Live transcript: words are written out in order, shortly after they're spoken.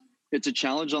it's a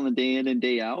challenge on the day in and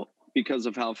day out because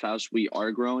of how fast we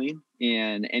are growing.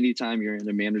 And anytime you're in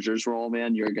a manager's role,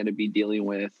 man, you're going to be dealing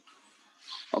with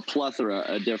a plethora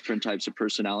of different types of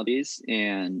personalities.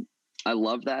 And I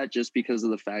love that just because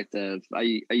of the fact that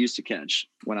I used to catch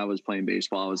when I was playing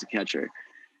baseball. I was a catcher,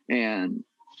 and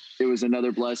it was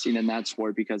another blessing in that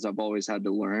sport because I've always had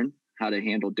to learn how to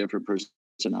handle different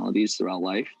personalities throughout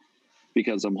life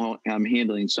because I'm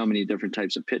handling so many different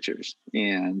types of pitchers,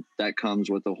 and that comes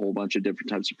with a whole bunch of different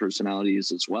types of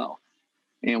personalities as well.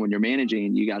 And when you're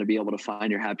managing, you got to be able to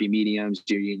find your happy mediums,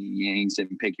 your yin and yangs,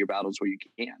 and pick your battles where you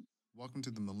can. Welcome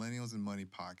to the Millennials and Money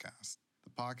podcast,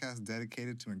 the podcast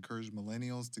dedicated to encourage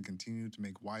millennials to continue to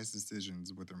make wise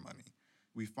decisions with their money.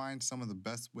 We find some of the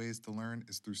best ways to learn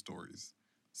is through stories.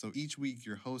 So each week,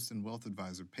 your host and wealth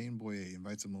advisor, Payne Boyer,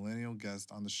 invites a millennial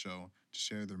guest on the show to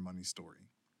share their money story.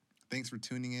 Thanks for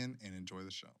tuning in and enjoy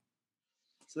the show.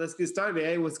 So let's get started.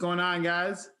 Hey, what's going on,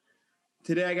 guys?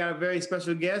 Today I got a very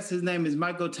special guest. His name is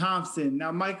Michael Thompson.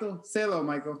 Now, Michael, say hello,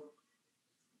 Michael.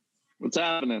 What's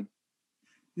happening?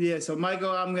 Yeah, so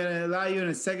Michael, I'm going to allow you in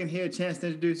a second here a chance to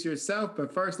introduce yourself.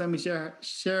 But first, let me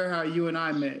share how you and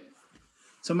I met.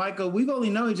 So, Michael, we've only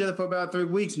known each other for about 3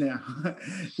 weeks now.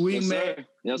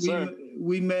 Yes, sir.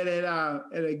 We met at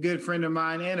a good friend of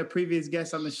mine and a previous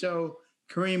guest on the show,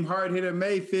 Kareem Hard Hitter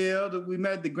Mayfield. We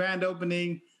met at the grand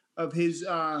opening of his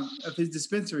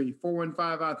dispensary,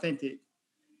 415 Authentic.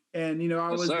 And, I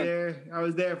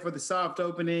was there for the soft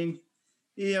opening.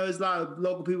 There's a lot of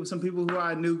local people, some people who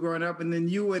I knew growing up. And then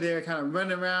you were there kind of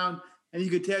running around, and you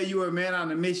could tell you were a man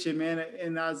on a mission, man.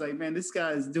 And I was like, man, this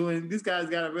guy's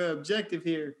got a real objective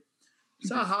here.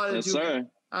 So I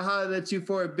hollered at you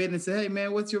for a bit and said, hey,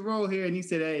 man, what's your role here? And you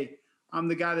said, hey, I'm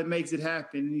the guy that makes it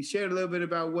happen. And you shared a little bit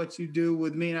about what you do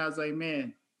with me. And I was like,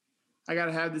 man, I got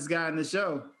to have this guy on the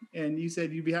show. And you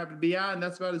said you'd be happy to be on.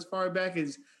 That's about as far back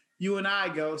as you and I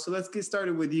go. So let's get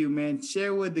started with you, man.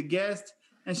 Share with the guest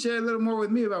and share a little more with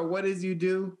me about what it is you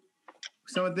do,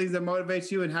 some of the things that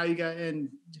motivate you and how you got and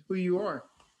who you are.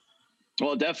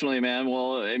 Well, definitely, man.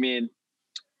 Well, I mean,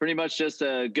 pretty much just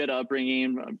a good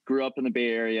upbringing. Grew up in the Bay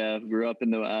Area, grew up in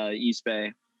the East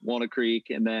Bay, Walnut Creek,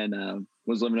 and then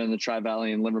was living in the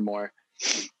Tri-Valley in Livermore.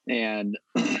 And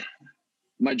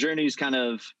my journey's kind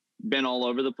of been all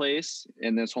over the place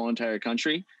in this whole entire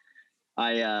country.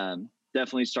 I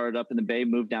definitely started up in the Bay,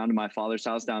 moved down to my father's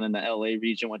house down in the LA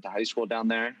region, went to high school down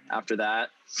there. After that,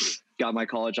 got my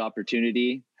college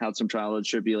opportunity, had some trial and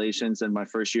tribulations in my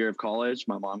first year of college.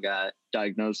 My mom got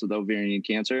diagnosed with ovarian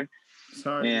cancer.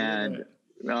 Sorry. And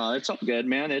it's all good,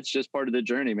 man. It's just part of the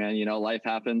journey, man. Life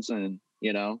happens, and,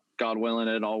 God willing,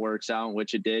 it all works out,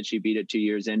 which it did. She beat it 2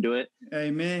 years into it.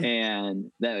 Amen.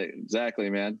 And that exactly,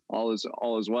 man. All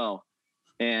is well.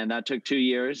 And that took 2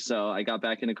 years. So I got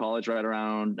back into college right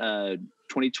around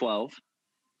 2012.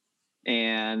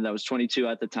 And I was 22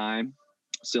 at the time,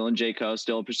 still in JCO,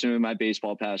 still pursuing my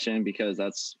baseball passion, because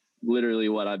that's literally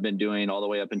what I've been doing all the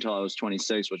way up until I was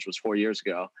 26, which was 4 years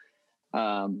ago.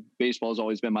 Baseball has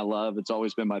always been my love. It's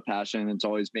always been my passion. It's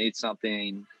always made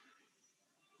something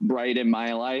bright in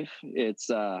my life. It's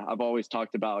I've always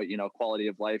talked about, quality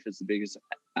of life is the biggest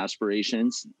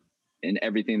aspirations in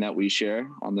everything that we share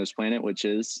on this planet, which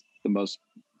is the most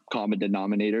common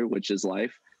denominator, which is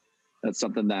life. That's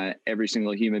something that every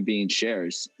single human being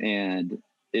shares. And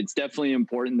it's definitely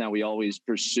important that we always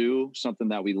pursue something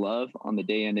that we love on the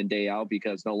day in and day out,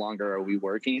 because no longer are we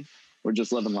working. We're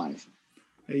just living life.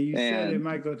 Hey, you said it,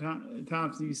 Michael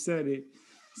Thompson, you said it.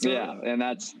 So, yeah. And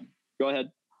go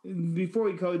ahead. Before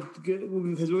we go,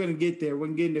 because we're going to get there. We're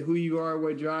going to get into who you are,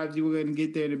 what drives you. We're going to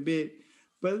get there in a bit.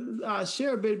 But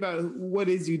share a bit about what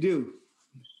it is you do.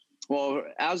 Well,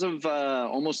 as of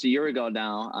almost a year ago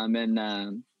now, I'm in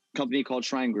a company called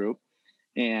Shrine Group,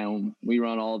 and we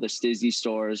run all the Stizzy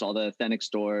stores, all the Authentic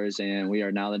stores, and we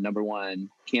are now the #1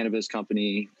 cannabis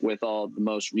company with all the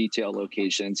most retail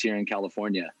locations here in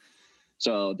California.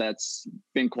 So that's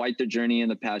been quite the journey in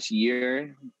the past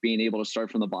year, being able to start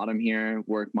from the bottom here,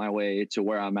 work my way to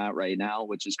where I'm at right now,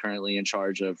 which is currently in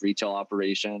charge of retail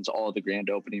operations, all of the grand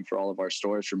opening for all of our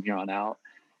stores from here on out,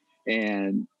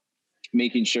 and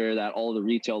making sure that all the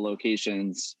retail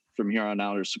locations from here on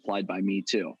out are supplied by me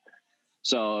too.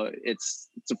 So it's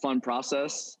a fun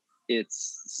process.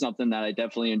 It's something that I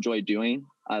definitely enjoy doing.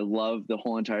 I love the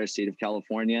whole entire state of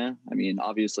California. I mean,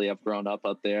 obviously I've grown up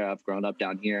up there. I've grown up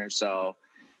down here. So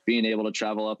being able to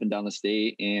travel up and down the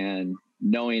state and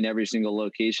knowing every single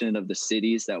location of the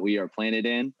cities that we are planted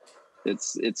in,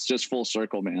 it's just full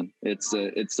circle, man. It's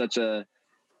such a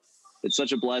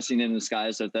blessing in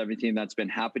disguise with everything that's been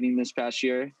happening this past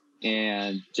year,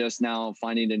 and just now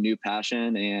finding a new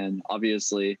passion. And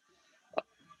obviously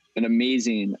an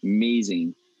amazing,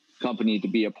 amazing company to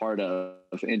be a part of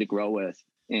and to grow with.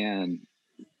 And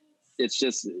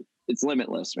it's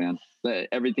limitless, man.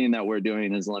 Everything that we're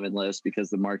doing is limitless because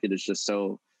the market is just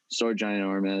so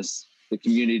ginormous. The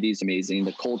community is amazing.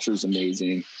 The culture is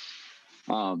amazing.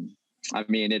 I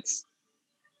mean, it's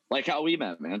like how we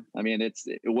met, man. I mean, it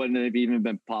wouldn't have even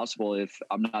been possible if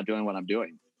I'm not doing what I'm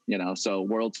doing, so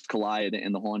worlds collide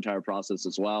in the whole entire process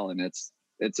as well. And it's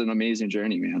an amazing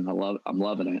journey, man. I'm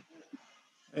loving it.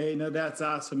 Hey, no, that's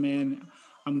awesome, man.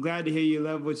 I'm glad to hear you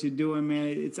love what you're doing, man.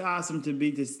 It's awesome to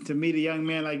meet a young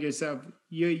man like yourself.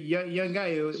 You're a young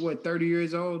guy, what, 30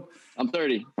 years old? I'm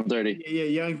 30. Yeah,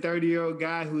 young 30-year-old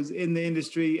guy who's in the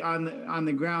industry on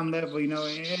the ground level, an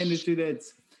industry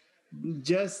that's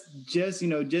just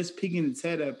peeking its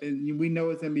head up, and we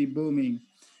know it's gonna be booming.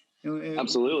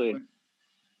 Absolutely.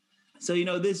 So,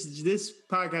 this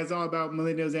podcast is all about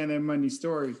millennials and their money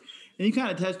story. And you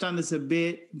kind of touched on this a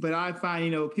bit, but I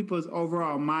find, people's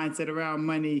overall mindset around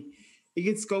money, it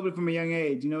gets sculpted from a young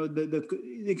age.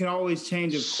 It can always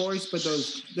change, of course, but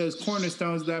those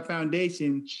cornerstones, that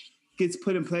foundation gets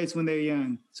put in place when they're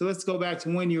young. So let's go back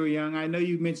to when you were young. I know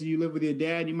you mentioned you live with your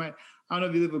dad. I don't know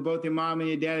if you live with both your mom and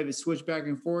your dad, if it switched back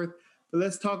and forth, but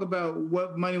let's talk about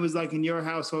what money was like in your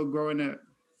household growing up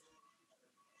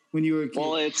when you were a kid.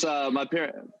 Well, it's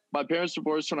my parents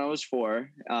divorced when I was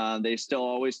 4. They still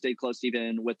always stayed close,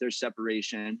 even with their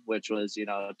separation, which was,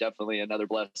 definitely another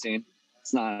blessing.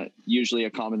 It's not usually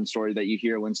a common story that you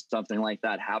hear when something like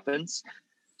that happens.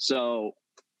 So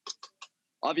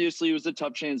obviously it was a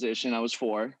tough transition. I was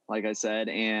 4, like I said,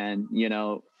 and,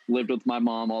 lived with my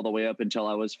mom all the way up until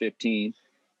I was 15.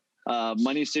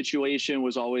 Money situation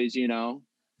was always, we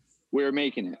were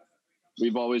making it.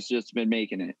 We've always just been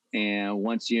making it. And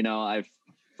once, I've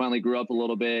finally grew up a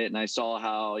little bit and I saw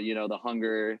how, the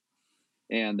hunger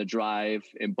and the drive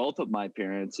in both of my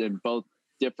parents in both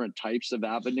different types of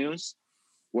avenues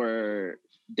were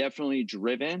definitely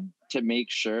driven to make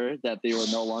sure that they were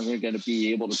no longer going to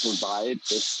be able to provide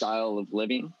this style of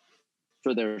living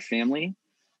for their family.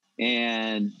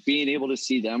 And being able to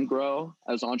see them grow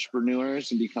as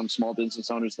entrepreneurs and become small business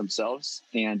owners themselves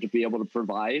and to be able to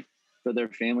provide for their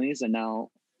families. And now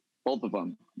both of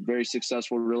them very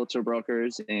successful realtor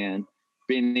brokers, and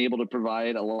being able to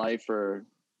provide a life for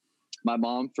my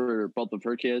mom, for both of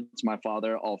her kids, my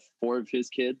father, all 4 of his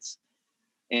kids,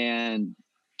 and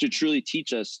to truly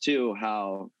teach us too,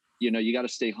 how, you got to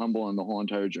stay humble in the whole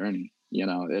entire journey.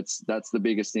 That's the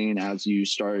biggest thing. As you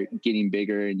start getting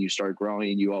bigger and you start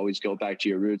growing, you always go back to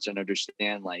your roots and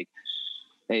understand, like,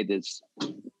 hey,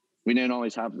 we didn't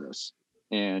always have this,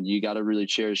 and you got to really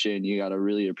cherish it, and you got to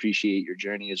really appreciate your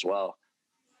journey as well.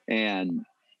 And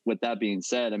with that being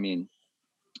said, I mean,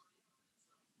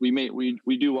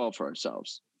 we do well for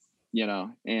ourselves,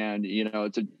 and,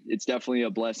 it's definitely a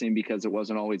blessing because it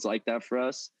wasn't always like that for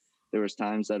us. There was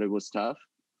times that it was tough,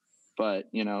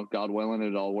 but, God willing,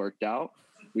 it all worked out.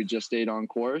 We just stayed on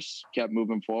course, kept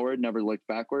moving forward, never looked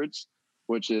backwards,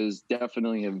 which is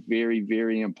definitely a very,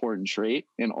 very important trait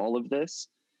in all of this,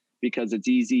 because it's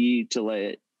easy to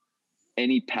let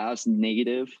any past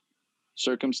negative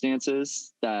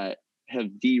circumstances that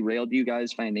have derailed you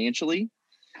guys financially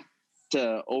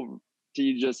to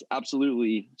just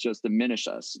absolutely just diminish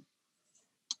us.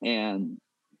 And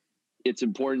it's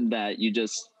important that you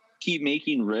just keep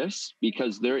making risks,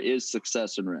 because there is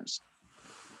success in risk,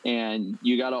 and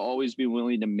you got to always be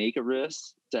willing to make a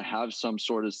risk to have some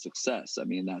sort of success. I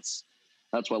mean, that's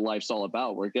what life's all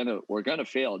about. We're gonna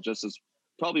fail just as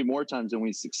probably more times than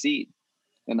we succeed.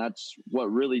 And that's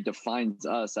what really defines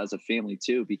us as a family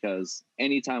too, because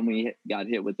anytime we got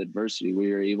hit with adversity,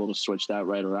 we were able to switch that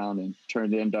right around and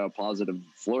turn it into a positive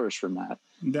flourish from that.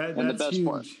 That's the best huge.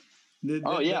 Part.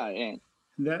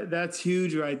 That's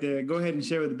huge right there. Go ahead and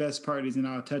share with the best parties, and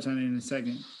I'll touch on it in a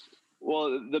second.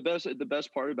 Well, the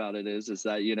best part about it is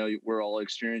that, we're all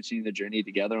experiencing the journey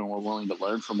together, and we're willing to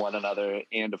learn from one another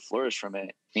and to flourish from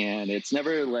it. And it's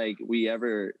never like we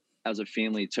ever, as a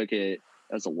family, took it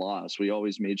as a loss. We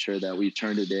always made sure that we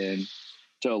turned it in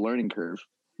to a learning curve.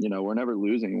 We're never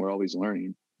losing. We're always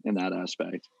learning in that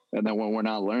aspect. And then when we're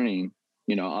not learning,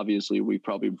 obviously we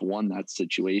probably won that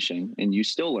situation, and you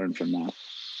still learn from that,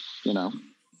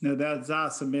 No, that's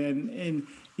awesome, man. And,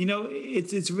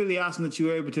 it's really awesome that you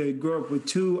were able to grow up with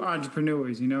 2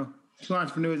 entrepreneurs, 2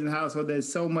 entrepreneurs in the household.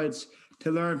 There's so much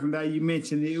to learn from that. You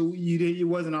mentioned it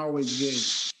wasn't always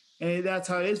good. And that's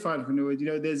how it is for entrepreneurs.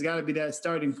 There's got to be that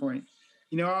starting point.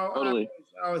 Totally.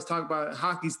 I always talk about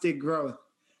hockey stick growth.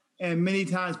 And many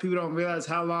times people don't realize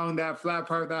how long that flat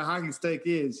part of that hockey stick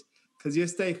is, because you'll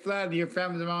stay flat and your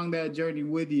family's along that journey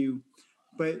with you.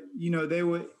 But,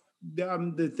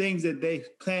 the things that they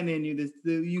planted in you,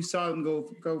 you saw them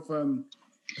go from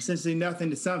essentially nothing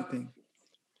to something.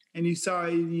 And you saw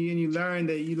and you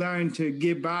learned to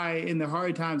get by in the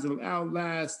hard times and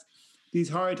outlast these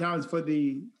hard times for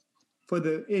the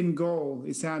end goal.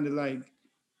 It sounded like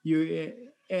you.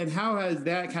 And how has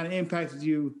that kind of impacted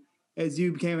you as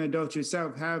you became an adult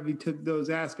yourself? How have you took those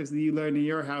aspects that you learned in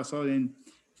your household and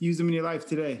use them in your life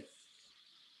today?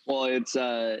 Well, it's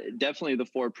definitely the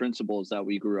 4 principles that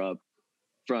we grew up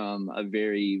from a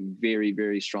very, very,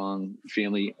 very strong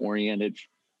family-oriented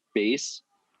base.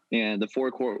 And the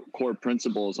 4 core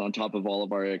principles on top of all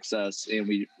of our success. And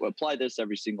we apply this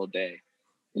every single day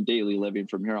in daily living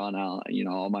from here on out. You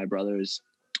know, all my brothers,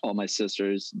 all my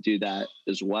sisters do that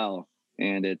as well.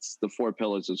 And it's the 4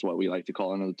 pillars is what we like to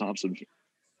call it in the Thompson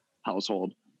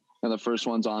household. And the first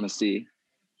one's honesty.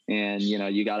 And, you know,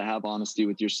 you got to have honesty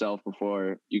with yourself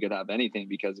before you could have anything,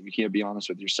 because if you can't be honest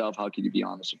with yourself, how can you be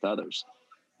honest with others?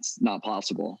 It's not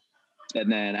possible. And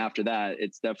then after that,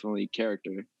 it's definitely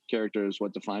character. Character is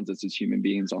what defines us as human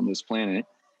beings on this planet.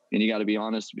 And you got to be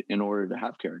honest in order to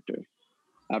have character.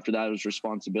 After that is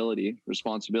responsibility.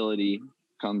 Responsibility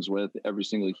comes with every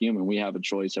single human. We have a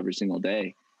choice every single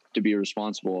day to be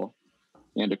responsible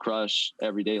and to crush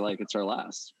every day like it's our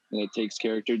last. And it takes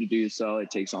character to do so.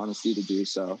 It takes honesty to do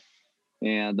so.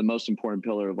 And the most important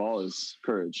pillar of all is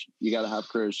courage. You got to have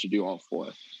courage to do all 4.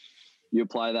 You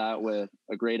apply that with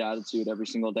a great attitude every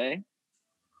single day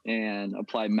and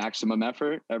apply maximum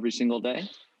effort every single day.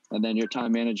 And then your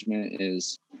time management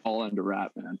is all under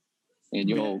wrap, man. And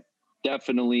you'll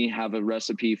definitely have a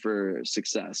recipe for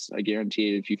success. I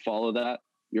guarantee it. If you follow that,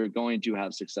 you're going to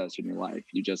have success in your life.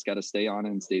 You just got to stay on it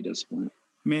and stay disciplined.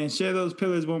 Man, share those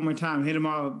pillars one more time. Hit them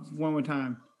all one more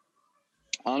time.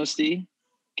 Honesty,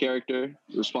 character,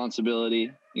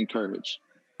 responsibility, and courage.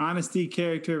 Honesty,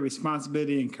 character,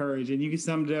 responsibility, and courage. And you can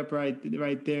sum it up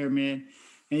right there, man.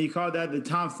 And you call that the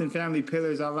Thompson family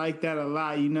pillars. I like that a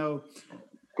lot. You know,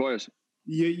 of course,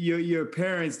 your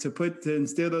parents to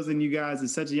instill those in you guys at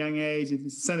such a young age,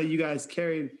 and something that you guys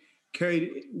carried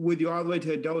with you all the way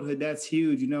to adulthood. That's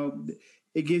huge. You know,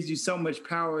 it gives you so much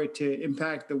power to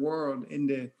impact the world and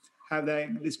to have that,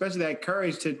 especially that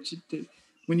courage to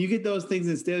when you get those things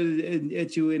instilled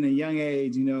at you in a young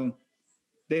age, you know,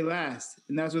 they last.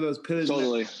 And that's where those pillars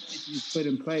totally put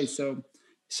in place. So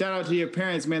shout out to your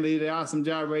parents, man. They did an awesome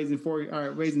job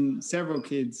raising several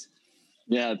kids.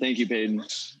 Yeah, thank you, Peyton.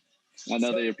 I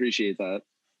know they appreciate that.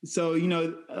 So, you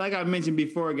know, like I mentioned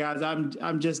before, guys,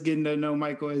 I'm just getting to know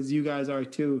Michael as you guys are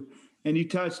too. And you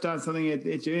touched on something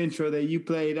at your intro that you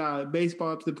played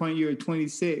baseball up to the point you were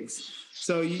 26.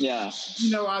 So, you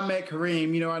know, I met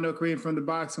Kareem. You know, I know Kareem from the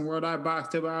boxing world. I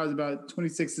boxed till I was about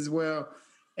 26 as well.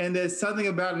 And there's something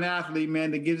about an athlete, man,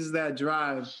 that gives us that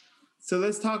drive. So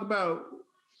let's talk about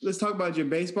your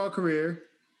baseball career,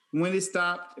 when it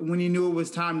stopped, when you knew it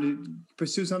was time to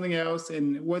pursue something else,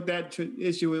 and what that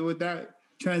what that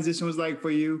transition was like for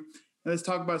you. And let's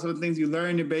talk about some of the things you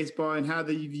learned in baseball and how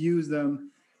that you've used them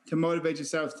to motivate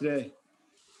yourself today.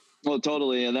 Well,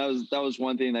 totally. And that was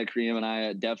one thing that Kareem and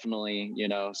I definitely, you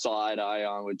know, saw eye to eye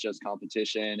on with just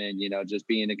competition and, you know, just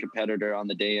being a competitor on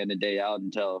the day in and day out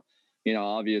until, you know,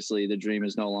 obviously the dream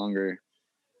is no longer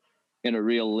in a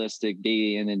realistic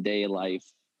day in and day life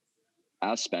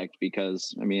aspect,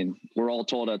 because, I mean, we're all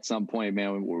told at some point,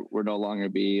 man, we're no longer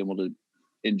be able to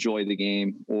enjoy the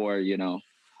game or, you know,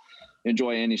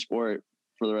 enjoy any sport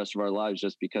for the rest of our lives,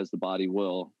 just because the body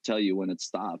will tell you when it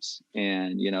stops.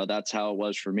 And, you know, that's how it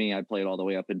was for me. I played all the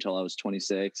way up until I was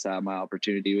 26. I had my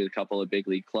opportunity with a couple of big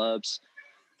league clubs,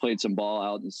 played some ball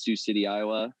out in Sioux City,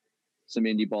 Iowa, some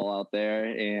indie ball out there.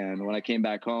 And when I came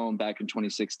back home back in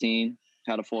 2016,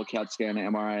 had a full CAT scan,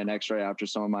 MRI, and X-ray after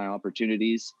some of my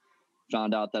opportunities,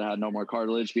 found out that I had no more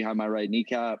cartilage behind my right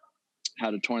kneecap,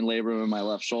 had a torn labrum in my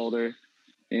left shoulder.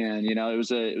 And, you know, it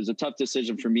was a tough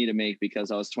decision for me to make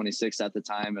because I was 26 at the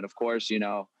time. And of course, you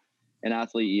know, in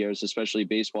athlete years, especially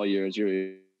baseball years,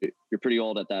 you're pretty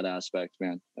old at that aspect,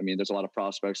 man. I mean, there's a lot of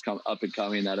prospects up and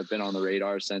coming that have been on the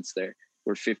radar since they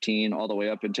were 15 all the way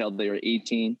up until they were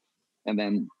 18, and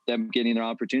then them getting their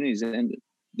opportunities. And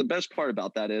the best part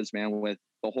about that is, man, with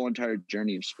the whole entire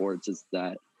journey of sports, is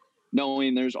that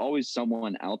knowing there's always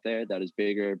someone out there that is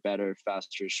bigger, better,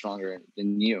 faster, stronger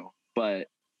than you. But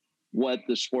what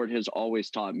the sport has always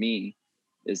taught me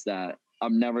is that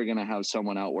I'm never going to have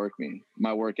someone outwork me.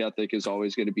 My work ethic is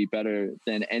always going to be better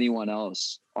than anyone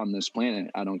else on this planet.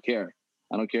 I don't care.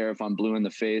 I don't care if I'm blue in the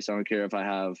face. I don't care if I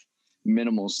have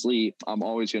minimal sleep. I'm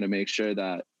always going to make sure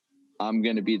that I'm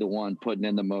going to be the one putting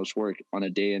in the most work on a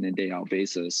day in and day out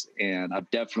basis. And I've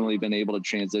definitely been able to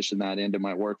transition that into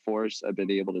my workforce. I've been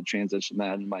able to transition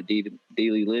that into my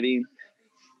daily living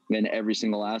in every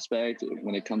single aspect.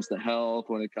 When it comes to health,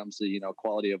 when it comes to, you know,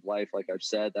 quality of life, like I've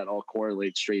said, that all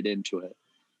correlates straight into it.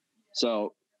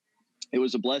 So it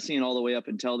was a blessing all the way up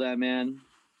until that, man.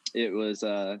 It was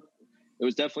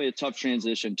definitely a tough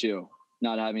transition too.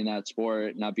 Not having that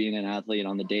sport, not being an athlete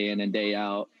on the day in and day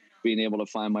out, being able to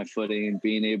find my footing,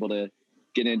 being able to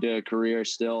get into a career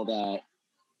still that,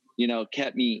 you know,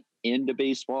 kept me into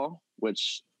baseball,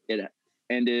 which it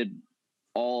ended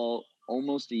all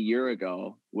almost a year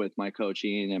ago with my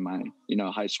coaching and my, you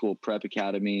know, high school prep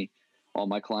academy, all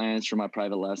my clients for my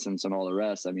private lessons and all the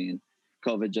rest. I mean,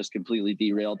 COVID just completely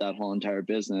derailed that whole entire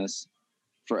business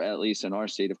for at least in our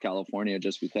state of California,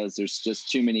 just because there's just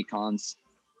too many cons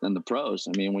than the pros.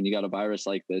 I mean, when you got a virus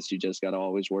like this, you just got to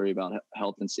always worry about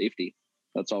health and safety.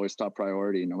 That's always top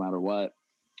priority, no matter what.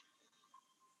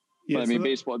 Yeah, but I mean,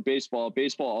 baseball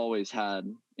always had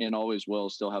and always will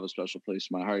still have a special place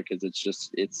in my heart, because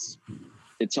it's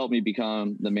helped me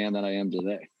become the man that I am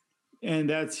today. And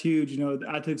that's huge. You know,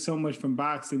 I took so much from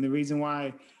boxing. The reason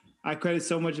why I credit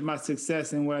so much of my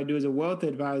success in what I do as a wealth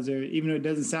advisor, even though it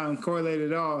doesn't sound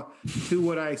correlated at all, to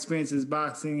what I experienced as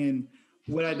boxing and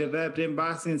what I developed in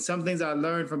boxing. Some things I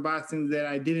learned from boxing that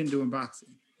I didn't do in boxing.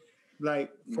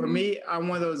 Like for me, I'm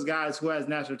one of those guys who has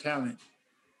natural talent.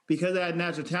 Because I had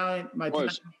natural talent, my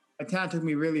talent took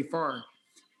me really far.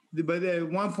 But at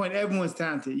one point, everyone's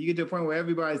talented. You get to a point where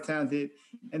everybody's talented,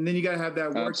 and then you got to have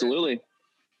that work. Absolutely.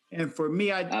 Ethic. And for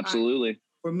me, I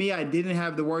didn't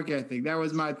have the work ethic. That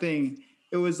was my thing.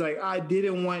 It was like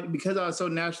because I was so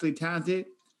naturally talented,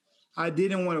 I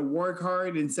didn't want to work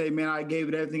hard and say, man, I gave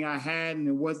it everything I had and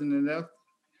it wasn't enough.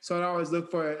 So I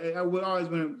would always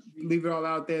want to leave it all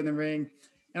out there in the ring.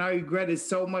 And I regret it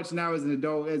so much now as an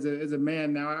adult, as a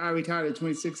man now. I retired at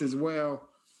 26 as well.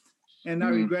 And I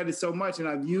regret it so much. And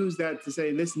I've used that to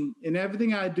say, listen, in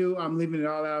everything I do, I'm leaving it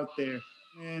all out there.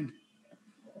 And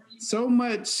so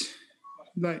much,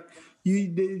 I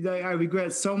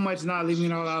regret so much not leaving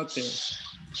it all out there.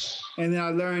 And then I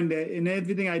learned that in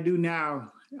everything I do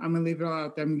now, I'm going to leave it all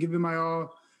out there. I'm giving my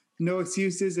all, no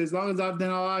excuses. As long as I've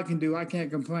done all I can do, I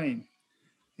can't complain.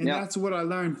 And that's what I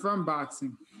learned from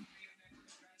boxing.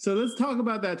 So let's talk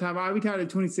about that time. I retired at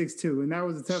 26 too, and that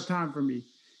was a tough time for me.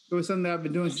 It was something that I've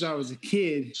been doing since I was a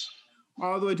kid,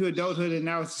 all the way to adulthood, and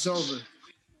now it's over.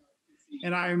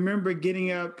 And I remember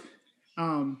getting up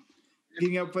for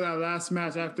that last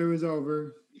match after it was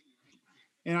over.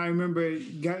 And I remember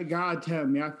God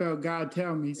telling me, I felt God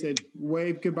tell me, he said,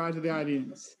 wave goodbye to the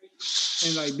audience.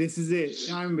 And like, this is it.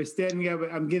 And I remember standing up,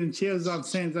 I'm getting chills off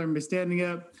sense. I remember standing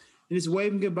up and just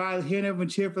waving goodbye, hearing everyone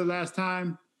cheer for the last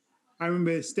time. I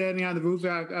remember standing on the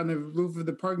roof of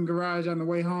the parking garage on the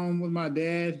way home with my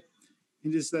dad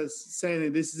and just saying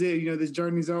that this is it. You know, this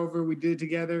journey's over. We did it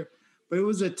together. But it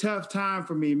was a tough time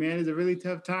for me, man. It was a really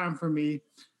tough time for me.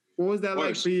 What was that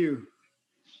like for you?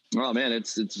 Oh, man,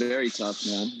 it's very tough,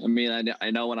 man. I mean, I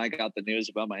know when I got the news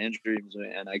about my injuries,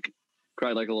 and I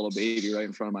cried like a little baby right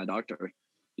in front of my doctor.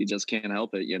 You just can't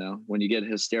help it, you know. When you get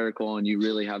hysterical and you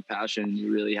really have passion,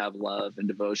 you really have love and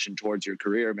devotion towards your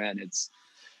career, man, it's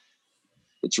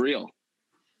real,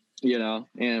 you know.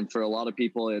 And for a lot of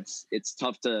people, it's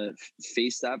tough to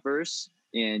face that verse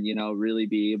and, you know, really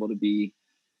be able to be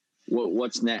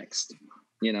what's next,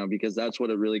 you know, because that's what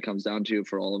it really comes down to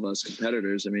for all of us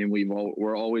competitors. I mean,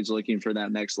 we're always looking for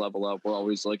that next level up. We're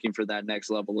always looking for that next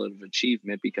level of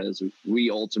achievement, because we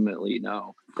ultimately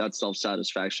know that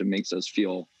self-satisfaction makes us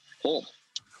feel whole,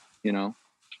 you know?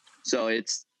 So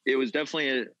it was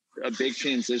definitely a big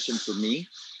transition for me,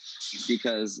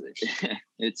 because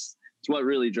it's what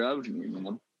really drove me,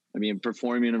 man. I mean,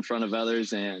 performing in front of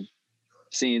others and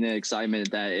seeing the excitement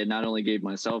that it not only gave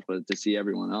myself, but to see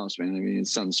everyone else, man. I mean,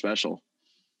 it's something special.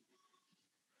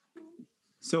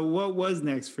 So what was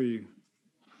next for you?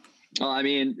 Well, I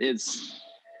mean, it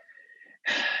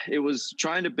was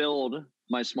trying to build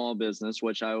my small business,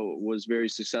 which I was very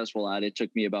successful at. It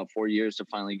took me about 4 years to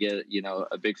finally get, you know,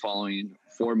 a big following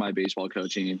for my baseball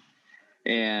coaching.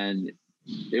 And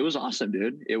it was awesome,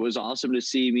 dude. It was awesome to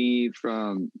see me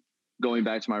from going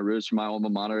back to my roots, from my alma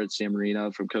mater at San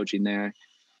Marino, from coaching there,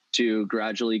 to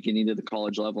gradually getting to the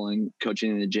college level and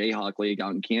coaching in the Jayhawk League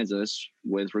out in Kansas,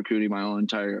 with recruiting my own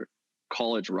entire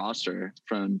college roster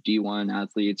from D1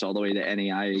 athletes all the way to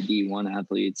NAIA D1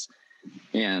 athletes.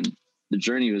 And the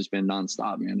journey has been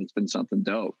nonstop, man. It's been something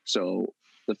dope. So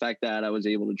the fact that I was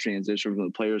able to transition from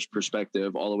the player's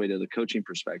perspective all the way to the coaching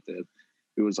perspective,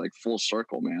 it was like full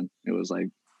circle, man. It was like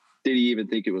didn't even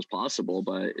think it was possible,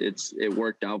 but it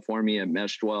worked out for me. It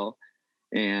meshed well,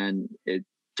 and it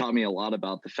taught me a lot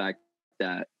about the fact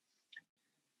that,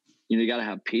 you got to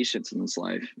have patience in this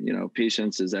life.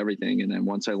 Patience is everything. And then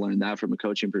once I learned that from a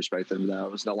coaching perspective, that I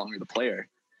was no longer the player.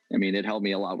 I mean, it helped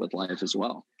me a lot with life as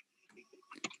well.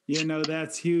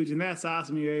 That's huge. And that's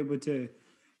awesome. You're able to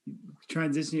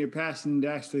transition your passion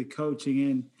to actually coaching.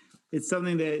 And it's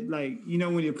something that,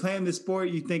 when you're playing the sport,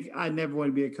 you think, I never want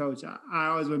to be a coach. I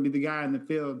always want to be the guy in the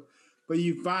field. But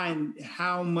you find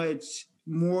how much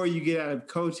more you get out of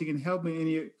coaching and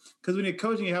helping. Because when you're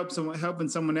coaching, you're helping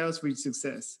someone else reach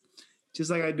success. Just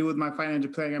like I do with my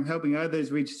financial planning, I'm helping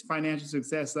others reach financial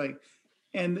success.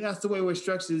 And that's the way we're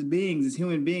structured as beings, as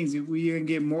human beings. We're gonna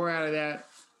get more out of that,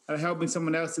 out of helping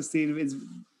someone else succeed.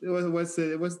 What's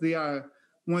the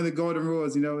one of the golden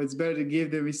rules? It's better to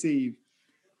give than receive.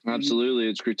 Absolutely,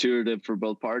 it's gratuitous for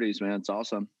both parties, man. It's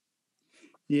awesome.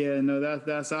 Yeah, no,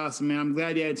 that's awesome, man. I'm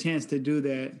glad you had a chance to do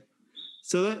that.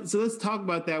 So let's talk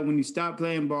about that. When you stopped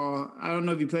playing ball, I don't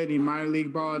know if you played any minor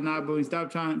league ball or not, but when you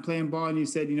stopped playing ball and you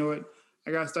said, you know what,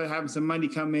 I got to start having some money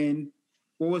come in.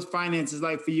 What was finances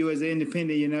like for you as an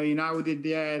independent? You're not with your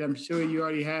dad. I'm sure you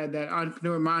already had that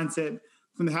entrepreneur mindset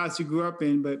from the house you grew up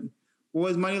in, but what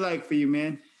was money like for you,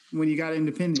 man, when you got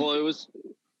independent? Well,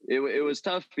 it was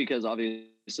tough because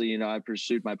obviously, I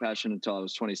pursued my passion until I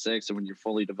was 26. And when you're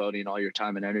fully devoting all your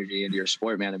time and energy into your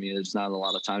sport, man, I mean, there's not a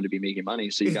lot of time to be making money.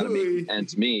 So you got to make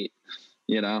ends meet,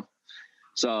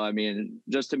 So, I mean,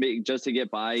 just to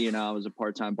get by, I was a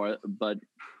part-time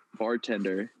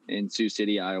bartender in Sioux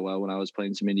City, Iowa, when I was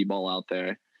playing some indie ball out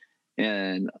there.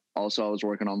 And also I was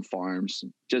working on farms.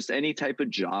 Just any type of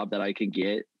job that I could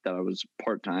get that I was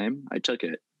part-time, I took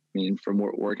it. I mean, from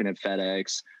working at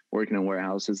FedEx, working in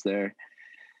warehouses there.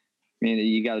 I mean,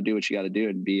 you got to do what you got to do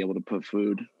and be able to put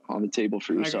food on the table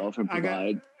for yourself and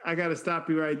provide. I got to stop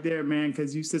you right there, man,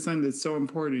 because you said something that's so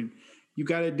important. You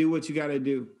got to do what you got to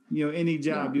do. Any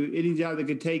job, any job that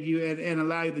could take you and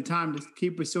allow you the time to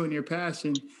keep pursuing your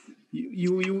passion,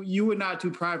 you were not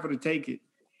too prideful to take it.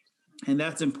 And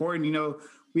that's important.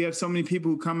 We have so many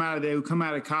people who come out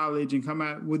of college and come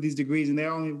out with these degrees, and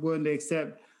they're only willing to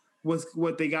accept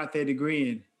what they got their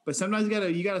degree in. But sometimes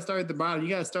you gotta start at the bottom. You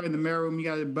gotta start in the mailroom. You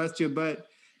gotta bust your butt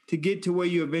to get to where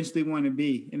you eventually want to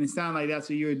be. And it sounds like that's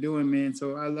what you're doing, man.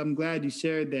 So I'm glad you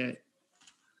shared that.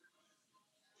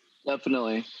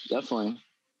 Definitely.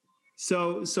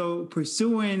 So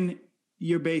pursuing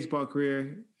your baseball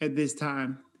career at this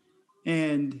time,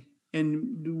 and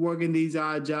working these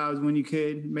odd jobs when you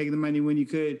could, making the money when you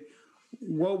could,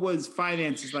 what was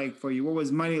finances like for you? What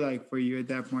was money like for you at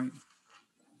that point?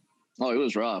 Oh, it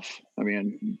was rough. I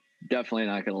mean, definitely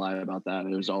not going to lie about that.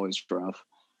 It was always rough,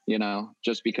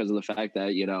 just because of the fact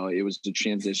that, it was the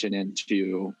transition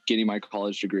into getting my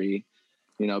college degree,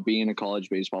 being a college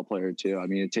baseball player too. I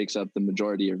mean, it takes up the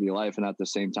majority of your life. And at the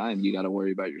same time, you got to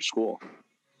worry about your school.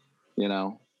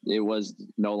 It was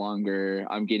no longer,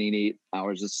 I'm getting 8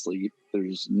 hours of sleep.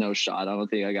 There's no shot. I don't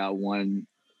think I got one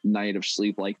night of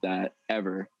sleep like that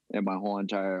ever in my whole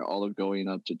all of going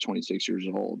up to 26 years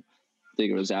old. I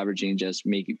think it was averaging just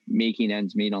making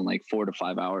ends meet on like 4 to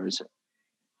 5 hours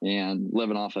and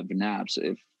living off of naps.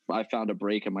 If I found a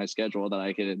break in my schedule that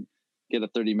I could get a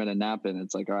 30-minute nap in,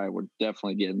 it's like, all right, we're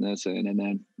definitely getting this in, and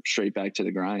then straight back to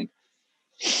the grind.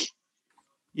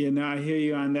 Yeah, no, I hear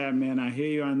you on that, man. I hear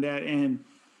you on that. And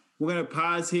we're going to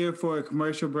pause here for a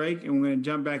commercial break, and we're going to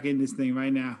jump back in this thing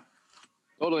right now.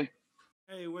 Totally.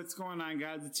 Hey, what's going on,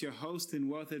 guys? It's your host and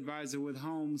wealth advisor with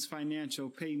Holmes Financial,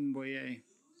 Peyton Boyer.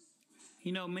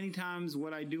 Many times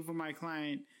what I do for my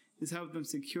client is help them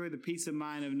secure the peace of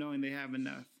mind of knowing they have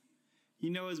enough.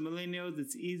 As millennials,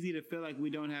 it's easy to feel like we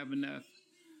don't have enough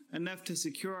to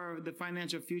secure the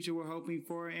financial future we're hoping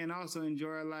for and also enjoy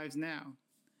our lives now.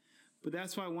 But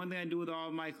that's why one thing I do with all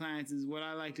of my clients is what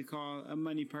I like to call a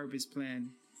money purpose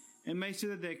plan, and make sure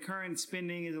that their current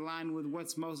spending is aligned with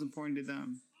what's most important to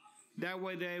them. That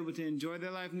way they're able to enjoy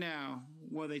their life now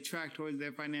while they track towards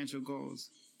their financial goals.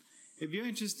 If you're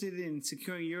interested in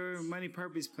securing your money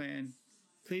purpose plan,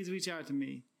 please reach out to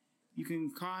me. You can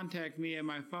contact me at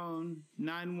my phone,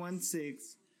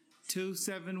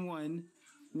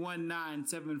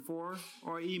 916-271-1974,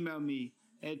 or email me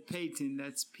at Peyton,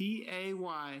 that's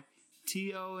Payton,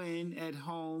 at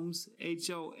Holmes,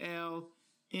 HOLMES,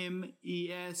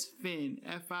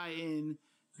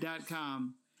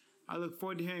 FIN.com. I look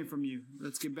forward to hearing from you.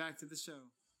 Let's get back to the show.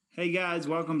 Hey guys,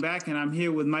 welcome back. And I'm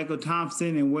here with Michael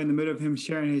Thompson, and we're in the middle of him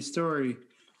sharing his story.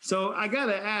 So I got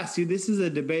to ask you, this is a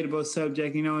debatable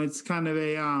subject. It's kind of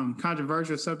a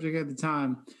controversial subject at the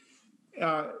time,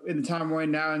 in the time we're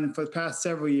in now and for the past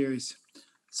several years.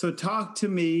 So talk to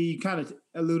me, you kind of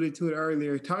alluded to it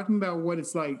earlier. Talk to me about what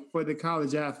it's like for the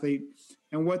college athlete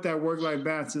and what that work-life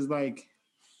balance is like.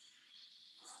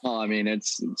 Well, I mean,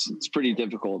 it's pretty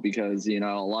difficult because, a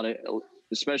lot of,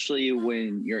 especially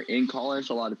when you're in college,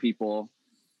 a lot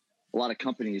of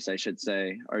companies, I should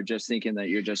say, are just thinking that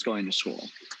you're just going to school.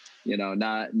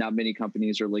 Not many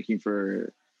companies are looking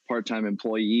for part-time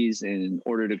employees in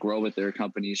order to grow with their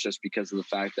companies just because of the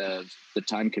fact of the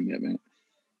time commitment.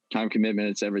 Time commitment,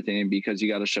 it's everything, because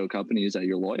you got to show companies that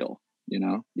you're loyal. You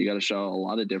got to show a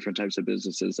lot of different types of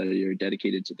businesses that you're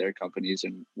dedicated to their companies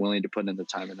and willing to put in the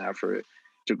time and effort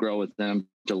to grow with them,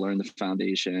 to learn the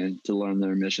foundation, to learn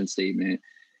their mission statement,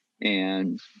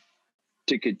 and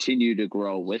to continue to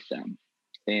grow with them.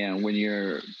 And when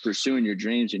you're pursuing your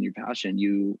dreams and your passion,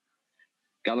 you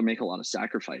got to make a lot of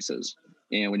sacrifices.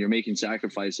 And when you're making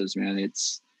sacrifices, man,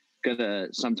 it's going to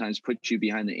sometimes put you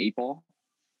behind the 8 ball.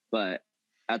 But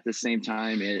at the same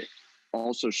time, it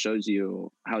also shows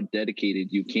you how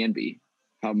dedicated you can be,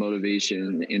 how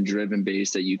motivation and driven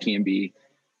based that you can be.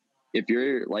 If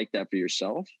you're like that for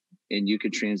yourself and you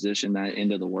could transition that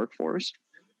into the workforce,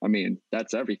 I mean,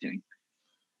 that's everything.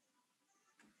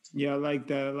 Yeah, I like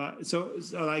that a lot. So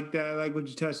I like that. I like what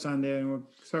you touched on there, and we'll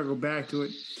circle back to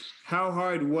it. How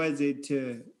hard was it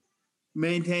to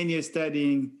maintain your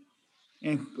studying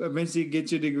and eventually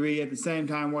get your degree at the same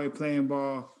time while you're playing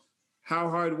ball? How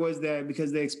hard was that?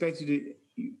 Because they expect you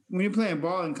to, when you're playing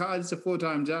ball in college, it's a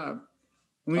full-time job.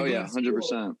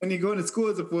 100%. When you go to school,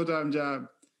 it's a full-time job.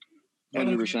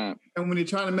 100%. And when you're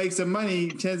trying to make some money,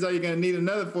 chances are you're going to need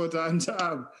another full-time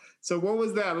job. So what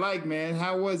was that like, man?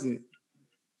 How was it?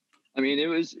 I mean, it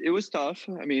was tough.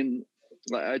 I mean,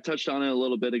 I touched on it a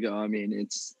little bit ago. I mean,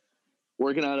 it's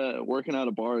working at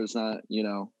a bar is not,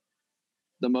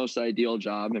 the most ideal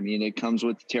job. I mean, it comes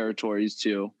with territories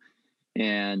too.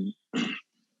 And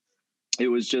it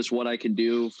was just what I could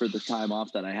do for the time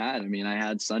off that I had. I mean, I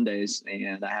had Sundays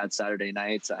and I had Saturday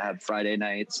nights. I had Friday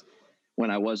nights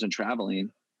when I wasn't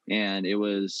traveling, and it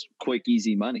was quick,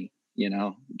 easy money,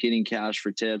 getting cash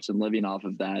for tips and living off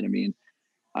of that. I mean,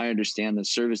 I understand the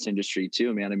service industry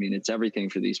too, man. I mean, it's everything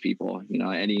for these people,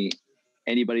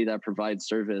 anybody that provides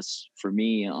service for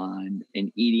me on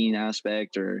an eating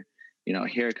aspect or,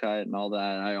 haircut and all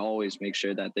that. I always make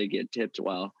sure that they get tipped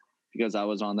well, because I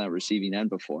was on that receiving end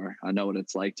before. I know what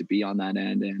it's like to be on that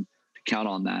end and to count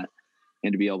on that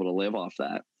and to be able to live off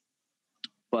that.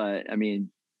 But I mean,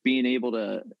 being able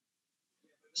to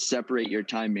separate your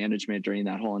time management during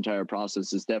that whole entire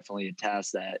process is definitely a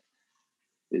task that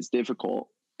is difficult.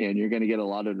 And you're going to get a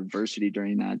lot of adversity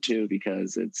during that too,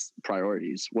 because it's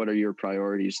priorities. What are your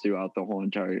priorities throughout the whole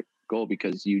entire goal?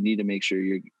 Because you need to make sure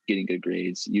you're getting good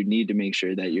grades. You need to make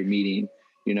sure that you're meeting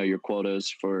your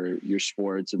quotas for your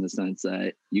sports, in the sense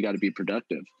that you got to be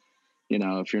productive.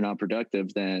 If you're not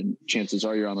productive, then chances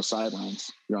are you're on the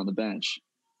sidelines, you're on the bench,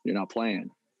 you're not playing.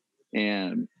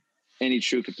 And any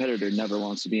true competitor never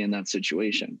wants to be in that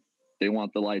situation. They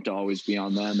want the light to always be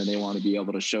on them, and they want to be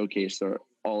able to showcase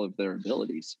all of their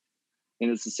abilities. And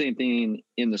it's the same thing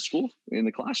in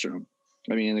the classroom.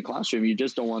 I mean, in the classroom, you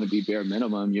just don't want to be bare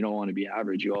minimum. You don't want to be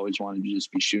average. You always want to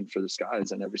just be shooting for the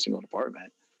skies in every single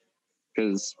department,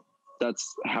 because that's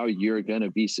how you're going to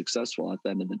be successful at the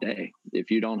end of the day. If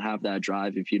you don't have that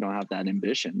drive, if you don't have that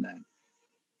ambition, then,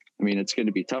 I mean, it's going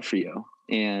to be tough for you.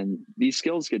 And these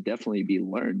skills could definitely be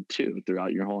learned too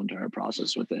throughout your whole entire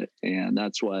process with it. And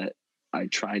that's what I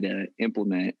try to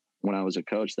implement when I was a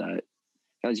coach, that,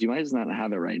 guys, you might not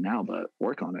have it right now, but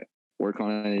work on it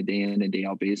a day in and day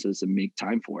out basis and make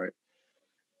time for it,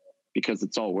 because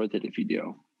it's all worth it if you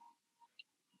do.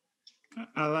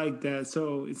 I like that.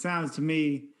 So it sounds to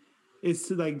me,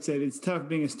 it's like you said, it's tough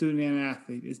being a student and an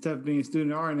athlete. It's tough being a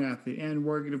student or an athlete and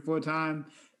working a full-time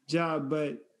job.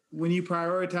 But when you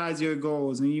prioritize your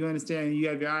goals and you understand you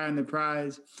have your eye on the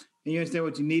prize and you understand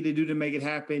what you need to do to make it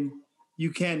happen, you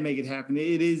can make it happen.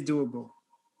 It is doable.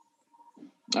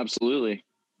 Absolutely.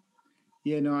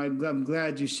 Yeah, no, I'm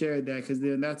glad you shared that, because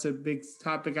that's a big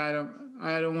topic. I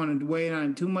don't want to weigh in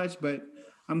on too much, but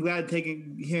I'm glad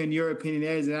hearing your opinion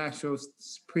as an actual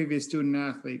previous student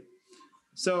athlete.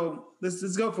 So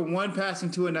let's go from one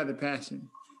passion to another passion.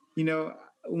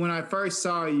 When I first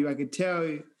saw you, I could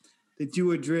tell that you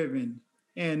were driven,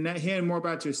 and hearing more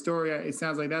about your story, it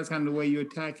sounds like that's kind of the way you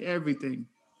attack everything.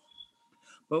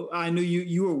 But I knew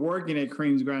you were working at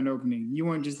Kareem's grand opening. You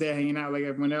weren't just there hanging out like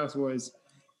everyone else was.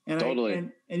 And totally.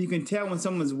 And you can tell when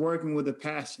someone's working with a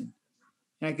passion.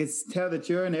 And I could tell that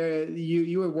you're in an area,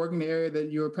 you were working in the area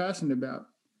that you were passionate about.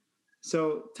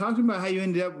 So talk to me about how you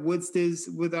ended up with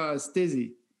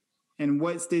Stizzy, and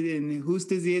what Stizzy and who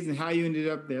Stizzy is and how you ended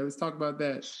up there. Let's talk about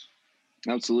that.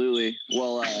 Absolutely.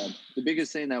 Well, the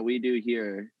biggest thing that we do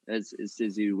here is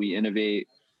Dizzy, we innovate,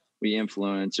 we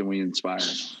influence, and we inspire.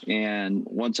 And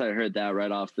once I heard that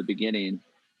right off the beginning,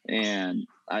 and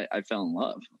I fell in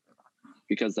love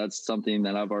because that's something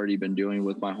that I've already been doing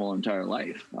with my whole entire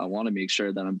life. I want to make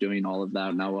sure that I'm doing all of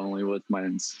that not only with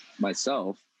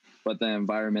myself, but the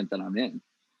environment that I'm in.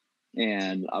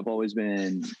 And I've always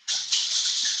been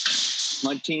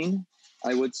hunting,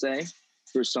 I would say,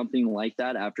 for something like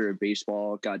that after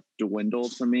baseball got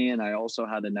dwindled for me. And I also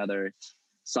had another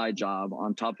side job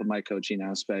on top of my coaching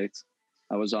aspect.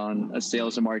 I was on a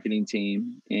sales and marketing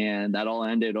team, and that all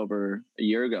ended over a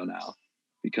year ago now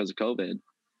because of COVID.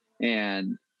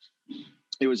 And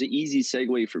it was an easy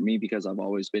segue for me because I've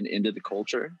always been into the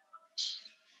culture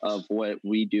of what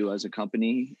we do as a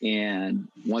company. And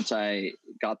once I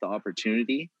got the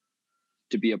opportunity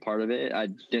to be a part of it, I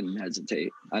didn't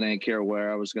hesitate. I didn't care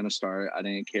where I was going to start. I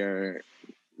didn't care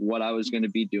what I was going to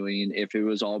be doing. If it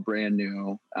was all brand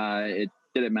new, it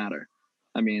didn't matter.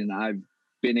 I mean, I've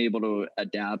been able to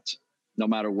adapt no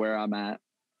matter where I'm at,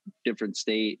 different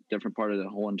state, different part of the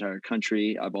whole entire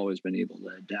country. I've always been able to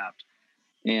adapt.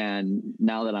 And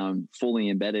now that I'm fully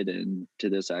embedded into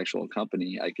this actual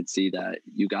company, I could see that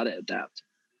you got to adapt.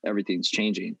 Everything's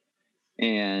changing.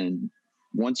 And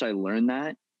once I learned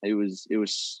that, it's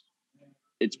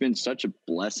been such a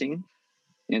blessing,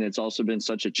 and it's also been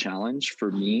such a challenge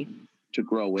for me to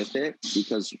grow with it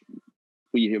because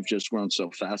we have just grown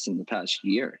so fast in the past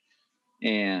year.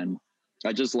 And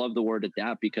I just love the word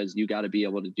adapt because you got to be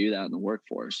able to do that in the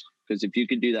workforce. Because if you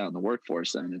could do that in the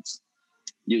workforce, then it's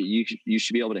you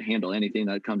should be able to handle anything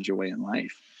that comes your way in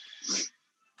life.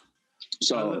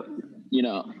 So,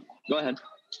 go ahead.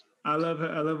 I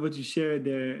love what you shared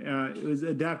there. It was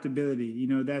adaptability.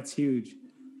 That's huge,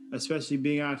 especially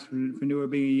being an entrepreneur,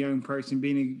 being a young person,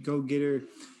 being a go-getter.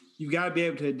 You've got to be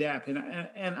able to adapt.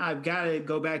 And I've got to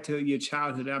go back to your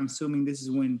childhood. I'm assuming this is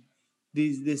when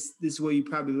this is where you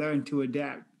probably learn to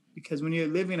adapt. Because when you're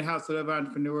living in a household of an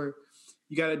entrepreneur,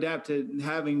 you got to adapt to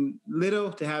having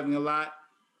little to having a lot,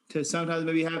 to sometimes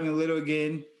maybe having a little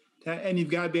again. And you've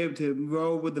got to be able to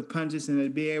roll with the punches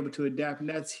and be able to adapt. And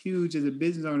that's huge as a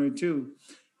business owner too.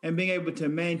 And being able to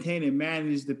maintain and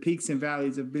manage the peaks and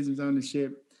valleys of business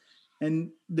ownership. And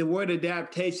the word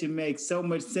adaptation makes so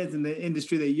much sense in the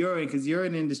industry that you're in, because you're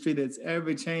in an industry that's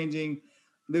ever changing.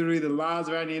 Literally, the laws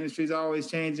around the industry is always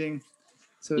changing.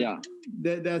 So yeah,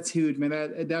 that's huge, man.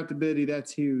 That adaptability,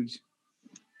 that's huge.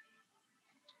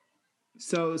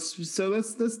 So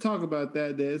let's talk about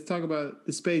that. Let's talk about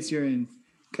the space you're in,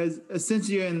 because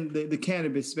essentially you're in the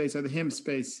cannabis space or the hemp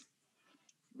space,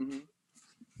 and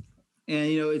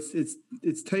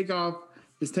it's taken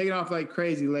off like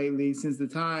crazy lately since the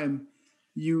time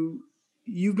you've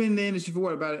been in the industry for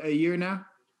what, about a year now?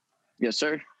 Yes,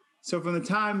 sir. So from the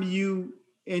time you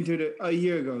entered a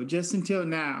year ago, just until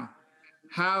now,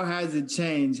 how has it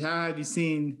changed? How have you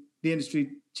seen the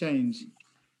industry change?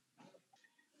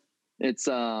 It's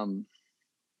a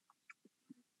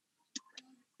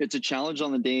challenge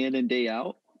on the day in and day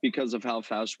out because of how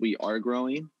fast we are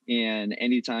growing. And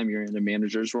anytime you're in a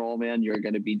manager's role, man, you're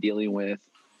going to be dealing with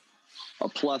a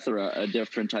plethora of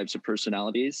different types of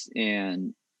personalities.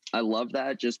 And I love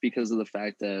that just because of the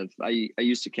fact that I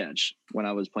used to catch when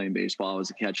I was playing baseball. I was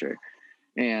a catcher,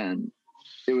 and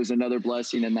it was another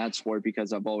blessing in that sport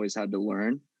because I've always had to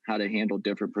learn how to handle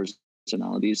different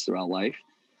personalities throughout life,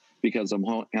 because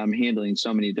I'm handling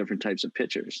so many different types of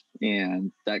pitchers,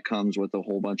 and that comes with a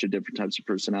whole bunch of different types of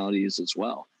personalities as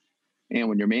well. And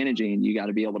when you're managing, you got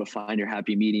to be able to find your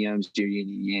happy mediums, your yin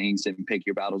and yangs, and pick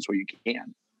your battles where you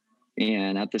can.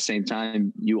 And at the same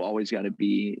time, you always got to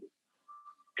be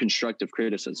constructive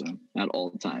criticism at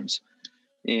all times,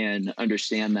 and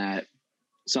understand that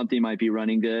something might be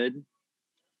running good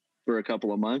for a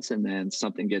couple of months, and then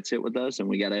something gets hit with us, and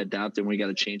we got to adapt, and we got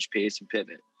to change pace and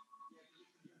pivot.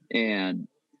 And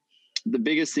the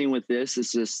biggest thing with this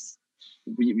is just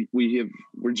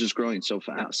we're just growing so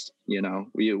fast.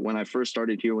 When I first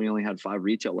started here, we only had 5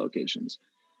 retail locations,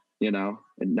 and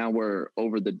now we're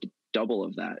over the double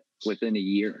of that within a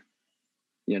year.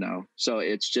 So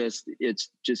it's just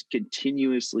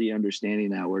continuously understanding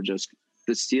that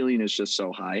the ceiling is just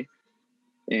so high,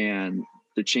 and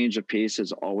the change of pace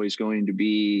is always going to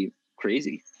be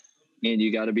crazy, and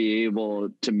you got to be able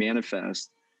to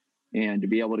manifest and to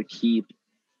be able to keep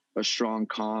a strong,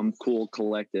 calm, cool,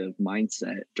 collective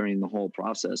mindset during the whole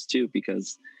process too.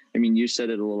 Because you said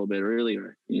it a little bit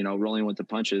earlier, rolling with the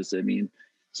punches.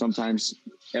 Sometimes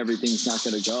everything's not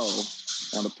going to go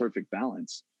on a perfect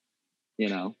balance,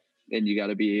 and you got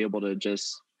to be able to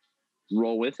just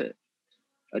roll with it,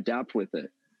 adapt with it,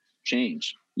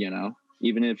 change,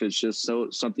 even if it's just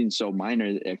something so minor,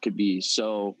 it could be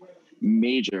so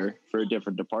major for a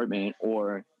different department,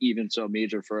 or even so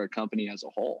major for a company as a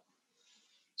whole.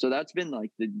 So that's been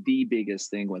like the biggest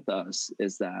thing with us,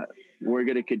 is that we're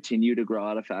going to continue to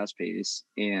grow at a fast pace,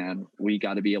 and we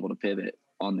got to be able to pivot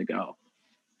on the go.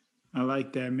 I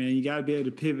like that, man. You got to be able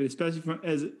to pivot, especially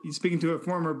as you're speaking to a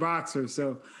former boxer.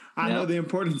 So I know the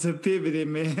importance of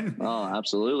pivoting, man. Oh,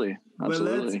 absolutely.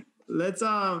 Absolutely. But let's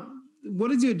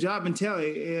what does your job entail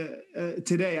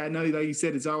today? I know, like you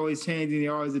said, it's always changing,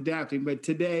 you're always adapting, but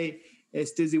today at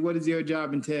Stizzy, what does your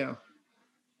job entail?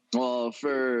 Well,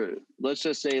 let's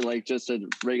just say like just a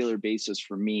regular basis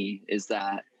for me is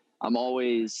that I'm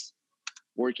always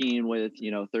working with,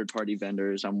 third-party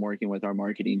vendors. I'm working with our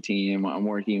marketing team. I'm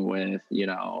working with,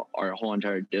 our whole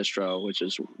entire distro, which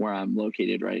is where I'm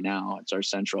located right now. It's our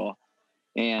central.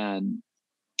 And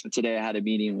today I had a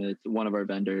meeting with one of our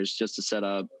vendors just to set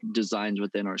up designs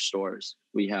within our stores.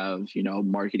 We have,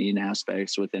 marketing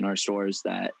aspects within our stores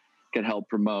that could help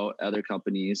promote other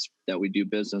companies that we do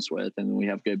business with and we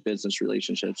have good business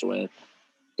relationships with,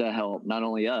 to help not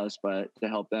only us, but to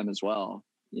help them as well,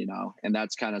 and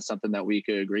that's kind of something that we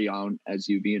could agree on as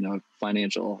you being a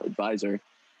financial advisor.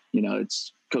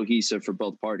 It's cohesive for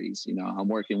both parties. I'm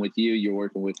working with you, you're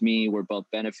working with me, we're both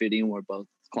benefiting, we're both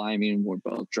climbing, we're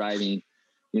both driving,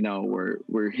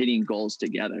 we're hitting goals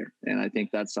together. And I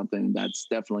think that's something that's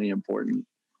definitely important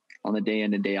on the day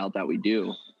in and day out that we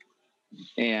do.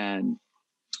 And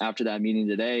after that meeting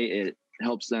today, it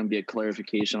helps them get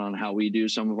clarification on how we do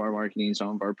some of our marketing, some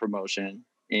of our promotion,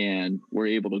 and we're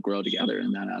able to grow together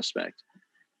in that aspect.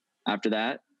 After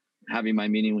that, having my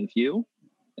meeting with you,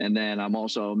 and then I'm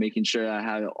also making sure I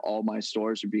have all my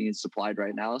stores are being supplied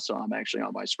right now. So I'm actually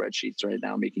on my spreadsheets right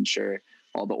now, making sure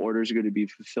all the orders are going to be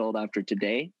fulfilled after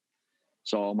today.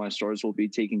 So all my stores will be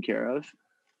taken care of.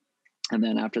 And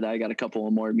then after that, I got a couple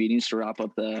of more meetings to wrap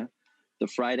up the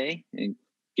Friday and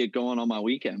get going on my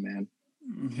weekend, man.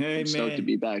 Hey, I'm stoked to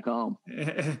be back home.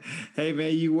 Hey,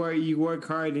 man, you work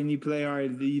hard and you play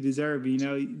hard. You deserve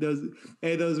it.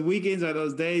 Those weekends or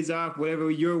those days off,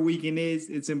 whatever your weekend is,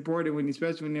 it's important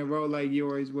especially when you're a role like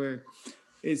yours, where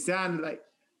it sounded like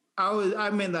I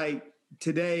meant like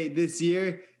today, this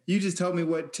year. You just told me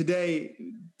what today,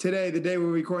 the day we're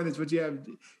recording this, what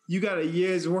you got a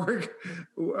year's work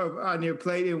on your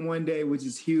plate in one day, which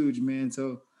is huge, man.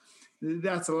 So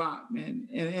that's a lot, man.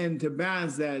 And to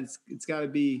balance that, it's got to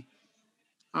be.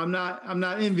 I'm not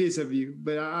envious of you,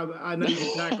 but I know you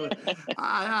can tackle it.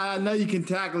 I know you can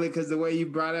tackle it because the way you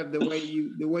brought up, the way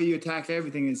you attack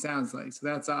everything, it sounds like. So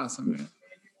that's awesome, man.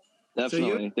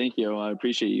 Definitely, so thank you. I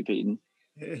appreciate you, Peyton.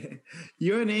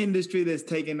 You're in an industry that's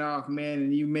taking off, man,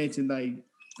 and you mentioned like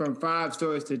from 5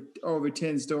 stores to over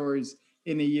 10 stores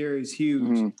in a year is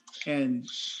huge, and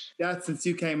that's since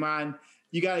you came on.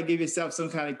 You got to give yourself some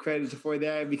kind of credit for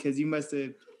that because you're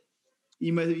an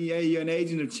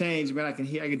agent of change, man. I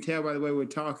can tell by the way we're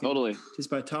talking. Totally. Just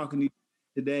by talking to you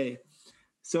today.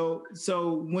 So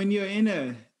when you're in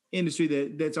a industry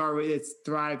that's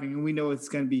thriving, and we know it's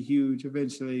going to be huge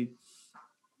eventually,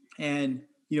 and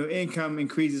income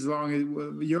increases along as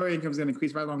your income is going to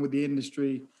increase right along with the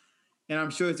industry, and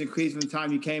I'm sure it's increased from the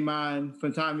time you came on,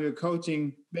 from the time you were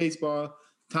coaching baseball,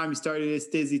 time you started at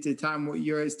Stizzy to the time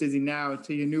you're at Stizzy now,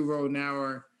 to your new role now,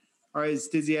 or as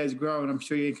Stizzy has grown, I'm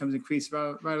sure your income's increased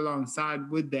right alongside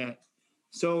with that.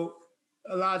 So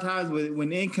a lot of times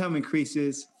when income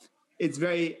increases,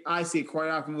 I see it quite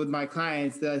often with my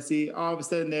clients that I see all of a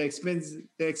sudden their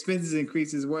expenses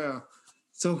increase as well.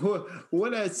 So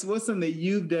what's something that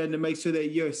you've done to make sure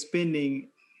that your spending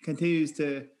continues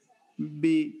to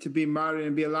be moderate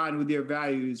and be aligned with your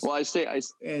values? Well, I stay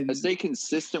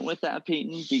consistent with that,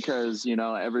 Peyton, because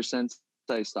ever since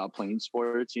I stopped playing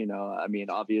sports,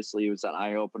 obviously it was an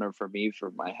eye opener for me for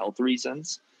my health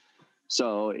reasons.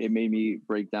 So it made me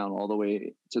break down all the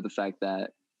way to the fact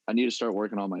that I need to start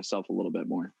working on myself a little bit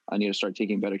more. I need to start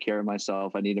taking better care of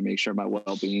myself. I need to make sure my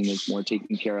well-being is more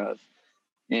taken care of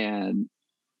and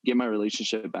get my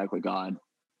relationship back with God.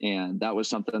 And that was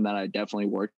something that I definitely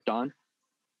worked on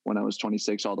when I was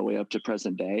 26 all the way up to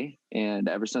present day. And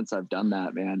ever since I've done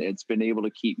that, man, it's been able to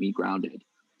keep me grounded.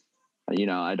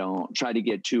 I don't try to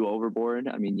get too overboard.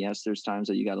 I mean, yes, there's times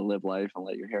that you got to live life and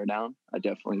let your hair down. I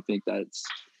definitely think that's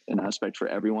an aspect for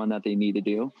everyone that they need to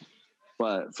do.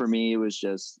 But for me, it was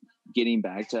just getting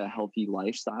back to a healthy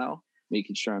lifestyle,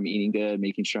 making sure I'm eating good,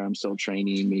 making sure I'm still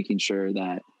training, making sure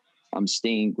that I'm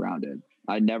staying grounded.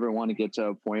 I never want to get to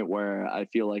a point where I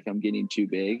feel like I'm getting too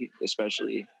big,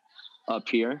 especially up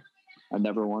here. I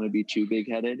never want to be too big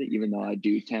headed, even though I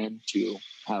do tend to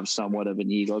have somewhat of an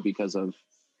ego because of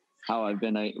how I've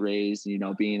been raised,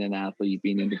 being an athlete,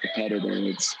 being a competitor,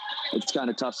 it's kind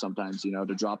of tough sometimes,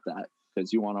 to drop that,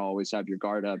 because you want to always have your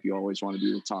guard up. You always want to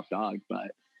be the top dog.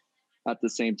 But at the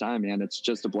same time, man, it's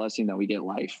just a blessing that we get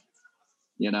life,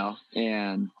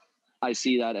 and I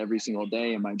see that every single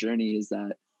day in my journey, is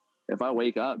that if I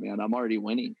wake up, man, I'm already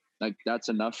winning. Like, that's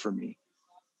enough for me.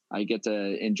 I get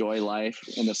to enjoy life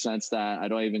in the sense that I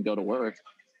don't even go to work.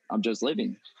 I'm just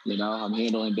living, I'm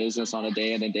handling business on a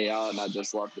day in and day out. And I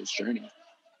just love this journey.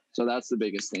 So that's the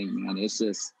biggest thing, man. It's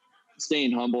just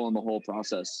staying humble in the whole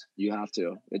process. You have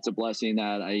to. It's a blessing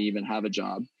that I even have a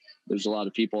job. There's a lot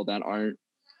of people that aren't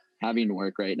having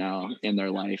work right now in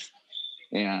their life,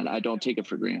 and I don't take it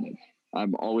for granted.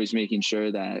 I'm always making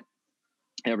sure that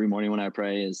every morning when I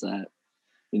pray is that,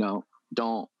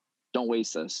 don't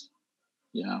waste this,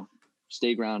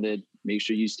 stay grounded, make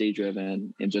sure you stay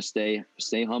driven, and just stay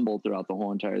humble throughout the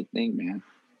whole entire thing, man.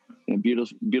 And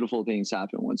beautiful things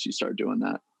happen once you start doing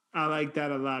that. I like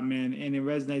that a lot, man. And it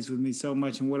resonates with me so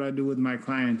much in what I do with my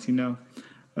clients,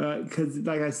 because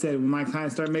like I said, when my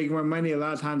clients start making more money, a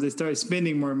lot of times they start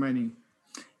spending more money.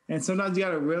 And sometimes you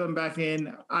got to reel them back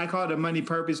in. I call it a money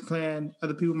purpose plan.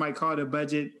 Other people might call it a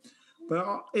budget. But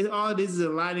all it is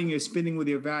aligning your spending with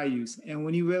your values. And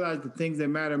when you realize the things that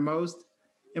matter most,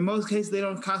 in most cases, they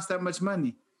don't cost that much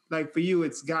money. Like for you,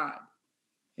 it's God.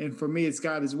 And for me, it's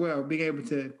God as well. Being able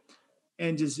to,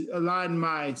 and just align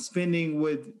my spending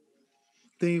with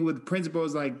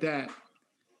principles like that.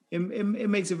 It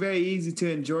makes it very easy to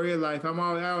enjoy your life.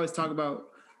 I always talk about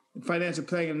financial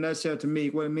planning in a nutshell. To me,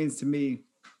 what it means to me,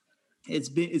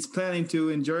 it's planning to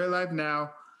enjoy your life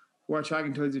now while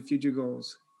tracking towards your future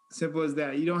goals. Simple as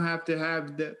that. You don't have to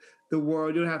have the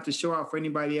world. You don't have to show out for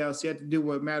anybody else. You have to do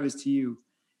what matters to you.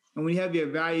 And when you have your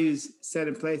values set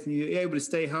in place and you're able to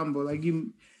stay humble, like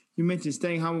you mentioned,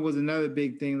 staying humble was another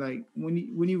big thing. Like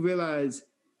when you realize,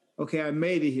 okay, I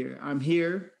made it here. I'm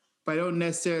here, but I don't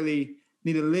necessarily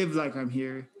need to live like I'm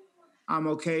here. I'm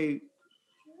okay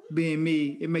being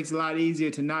me. It makes it a lot easier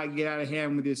to not get out of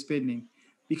hand with your spending.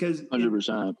 Because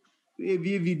 100%. If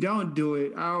you don't do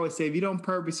it, I always say, if you don't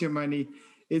purpose your money,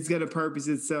 it's going to purpose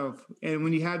itself. And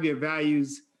when you have your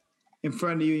values in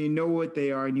front of you, you know what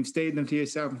they are, and you've stated them to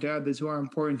yourself and to others who are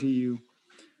important to you,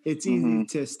 it's easy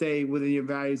to stay within your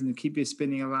values and to keep your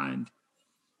spending aligned.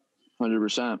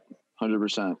 100%.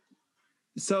 100%.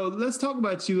 So let's talk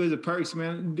about you as a person,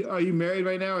 man. Are you married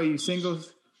right now? Are you single?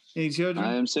 Any children?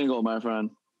 I am single, my friend.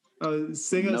 Oh,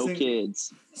 single. No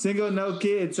kids. Single, no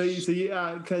kids. So you,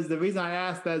 because the reason I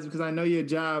asked that is because I know your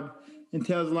job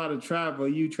entails a lot of travel.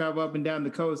 You travel up and down the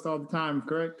coast all the time,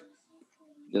 correct?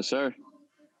 Yes, sir.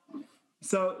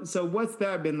 So what's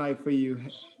that been like for you?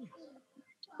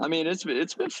 I mean, it's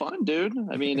been fun, dude.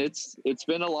 I mean, it's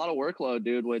been a lot of workload,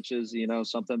 dude, which is,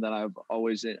 something that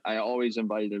I always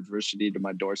invite adversity to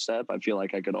my doorstep. I feel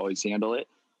like I could always handle it,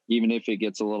 even if it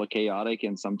gets a little chaotic.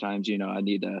 And sometimes, I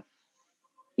need to,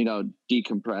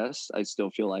 decompress. I still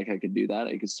feel like I could do that.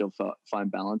 I could still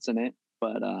find balance in it.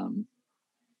 But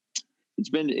it's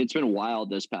been wild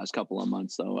this past couple of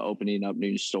months, though, opening up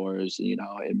new stores, in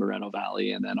Moreno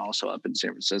Valley, and then also up in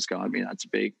San Francisco. I mean, that's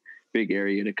a big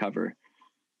area to cover.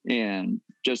 And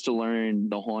just to learn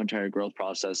the whole entire growth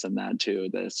process and that too,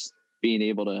 this being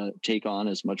able to take on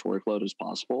as much workload as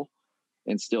possible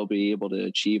and still be able to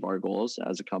achieve our goals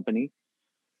as a company.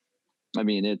 I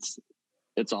mean, it's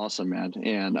awesome, man.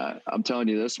 And I'm telling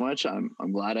you this much,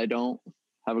 I'm glad I don't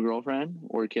have a girlfriend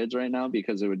or kids right now,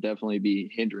 because it would definitely be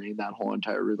hindering that whole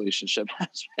entire relationship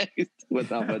aspect with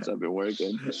how much I've been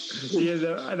working. Yeah,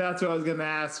 that's what I was going to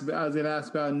ask. I was going to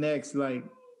ask about next, like,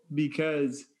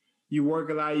 because you work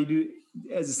a lot. You do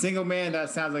as a single man. That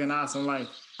sounds like an awesome life.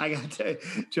 I got to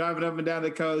driving up and down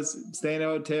the coast, staying in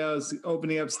hotels,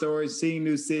 opening up stores, seeing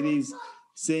new cities,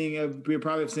 we'll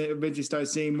probably eventually start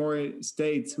seeing more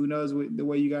states. Who knows the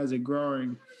way you guys are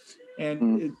growing,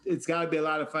 and it's got to be a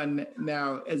lot of fun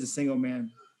now as a single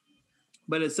man.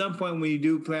 But at some point, when you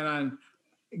do plan on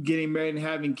getting married and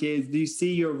having kids, do you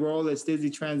see your role as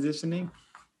Stizzy transitioning?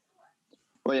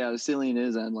 Well, yeah, the ceiling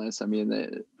is endless. I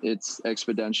mean, it's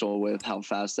exponential with how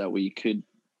fast that we could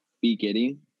be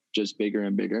getting, just bigger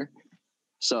and bigger.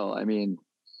 So, I mean,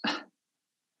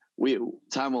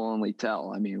 time will only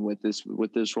tell. I mean, with this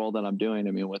role that I'm doing,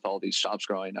 I mean, with all these shops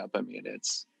growing up, I mean,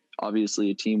 it's obviously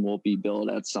a team will be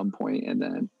built at some point, and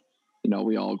then,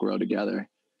 we all grow together.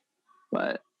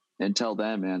 But until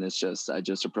then, man, I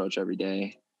just approach every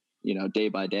day, day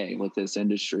by day with this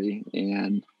industry,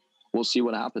 and we'll see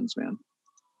what happens, man.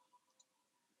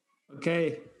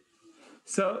 Okay.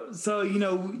 So,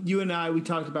 you and I, we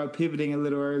talked about pivoting a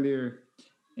little earlier,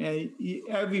 and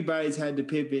everybody's had to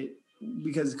pivot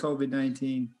because of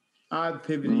COVID-19. I've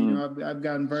pivoted. I've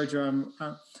gotten virtual.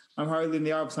 I'm hardly in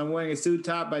the office. I'm wearing a suit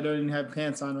top. I don't even have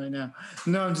pants on right now.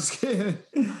 No, I'm just kidding.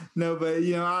 No, but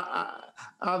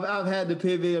I've had to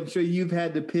pivot. I'm sure you've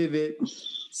had to pivot.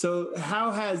 So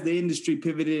how has the industry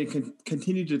pivoted and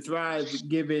continued to thrive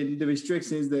given the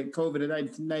restrictions that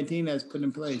COVID-19 has put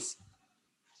in place?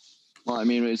 Well, I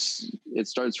mean, it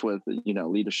starts with,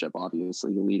 leadership.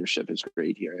 Obviously, the leadership is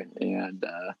great here. And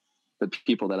the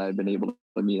people that I've been able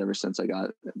to meet ever since I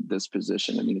got this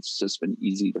position, I mean, it's just been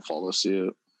easy to follow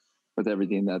suit with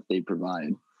everything that they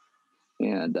provide.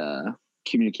 And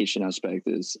communication aspect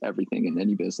is everything in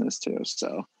any business too.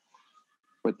 So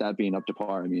with that being up to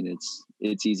par, I mean,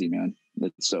 it's easy, man.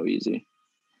 It's so easy.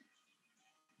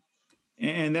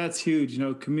 And that's huge,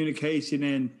 communication.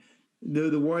 And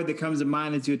the word that comes to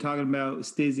mind as you're talking about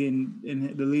Stizzy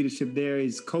and the leadership there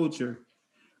is culture.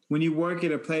 When you work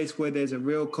at a place where there's a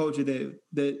real culture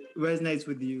that resonates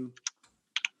with you,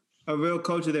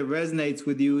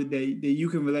 that you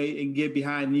can relate and get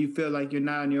behind, and you feel like you're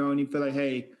not on your own. You feel like,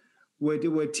 hey,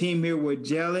 we're a team here, we're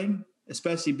gelling,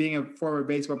 especially being a former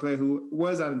baseball player who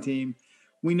was on a team.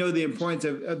 We know the importance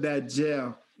of that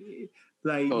gel.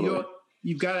 Like, totally.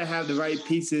 You've got to have the right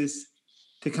pieces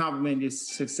to complement your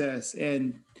success.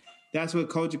 And that's where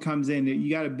culture comes in. You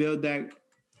got to build that.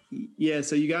 Yeah,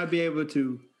 so you got to be able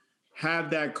to have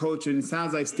that culture. And it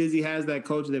sounds like Stizzy has that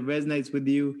culture that resonates with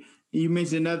you. You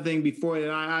mentioned another thing before that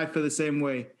I feel the same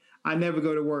way. I never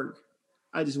go to work.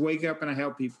 I just wake up and I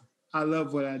help people. I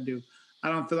love what I do. I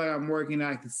don't feel like I'm working.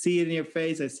 I can see it in your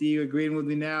face. I see you agreeing with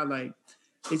me now. Like,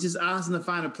 it's just awesome to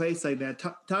find a place like that.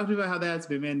 Talk to me about how that's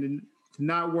been, man, to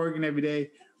not working every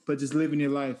day, but just living your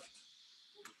life.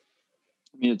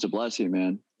 I mean, it's a blessing,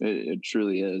 man. It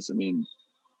truly is. I mean,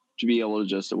 to be able to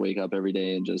just wake up every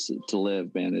day and just to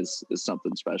live, man, is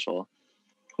something special.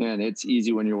 And it's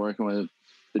easy when you're working with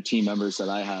the team members that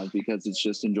I have, because it's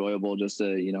just enjoyable just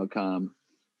to, come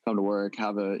to work,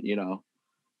 have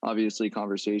obviously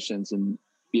conversations and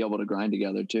be able to grind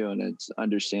together too. And it's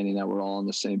understanding that we're all on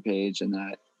the same page and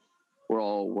that we're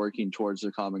all working towards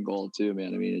a common goal too,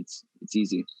 man. I mean, it's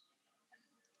easy.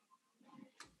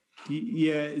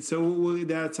 Yeah. So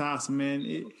that's awesome,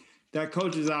 man. That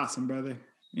coach is awesome, brother.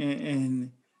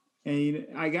 And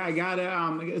I gotta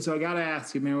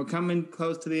ask you, man, we're coming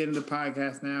close to the end of the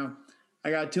podcast now. I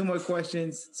got two more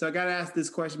questions. So I got to ask this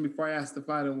question before I ask the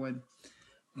final one.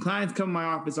 Clients come to my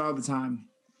office all the time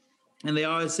and they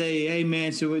always say, hey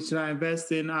man, should I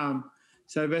invest in some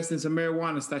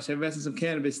marijuana stocks? Should I invest in some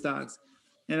cannabis stocks?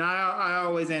 And I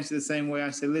always answer the same way.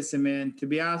 I say, listen, man, to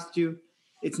be honest with you,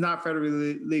 it's not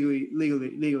federally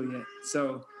legal yet.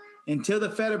 So until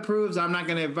the Fed approves, I'm not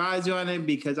going to advise you on it,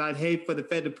 because I'd hate for the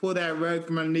Fed to pull that rug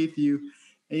from underneath you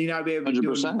and you not be able to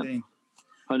 100%. Do anything.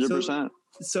 100%.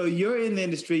 So you're in the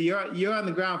industry. You're on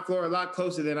the ground floor a lot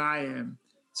closer than I am.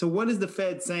 So what is the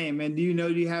Fed saying, man? Do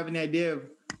you have any idea of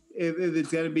if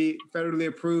it's going to be federally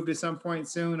approved at some point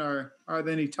soon, or are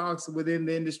there any talks within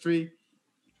the industry?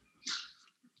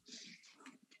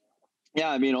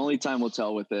 Yeah, I mean, only time will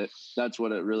tell with it. That's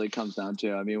what it really comes down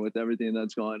to. I mean, with everything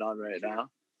that's going on right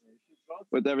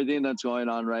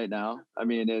now, I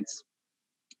mean, it's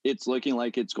looking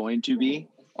like it's going to be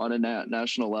on a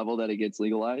national level that it gets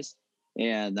legalized.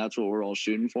 And that's what we're all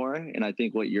shooting for. And I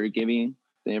think what you're giving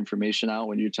the information out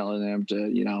when you're telling them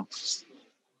to,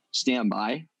 stand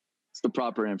by, it's the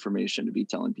proper information to be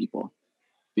telling people,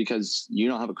 because you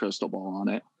don't have a crystal ball on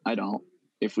it. I don't.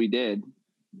 If we did,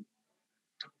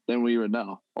 then we would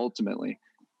know ultimately.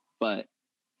 But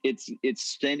it's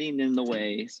standing in the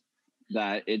ways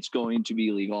that it's going to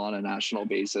be legal on a national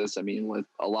basis. I mean, with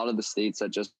a lot of the states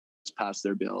that just passed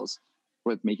their bills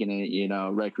with making it,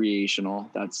 recreational,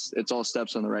 it's all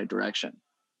steps in the right direction.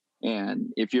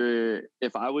 And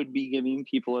if I would be giving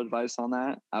people advice on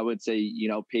that, I would say,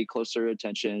 pay closer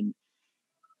attention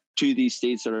to these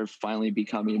states that are finally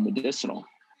becoming medicinal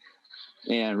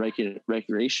and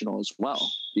recreational as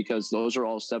well, because those are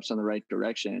all steps in the right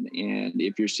direction. And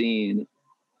if you're seeing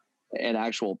an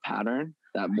actual pattern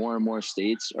that more and more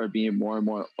states are being more and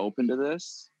more open to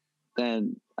this,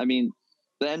 then, I mean,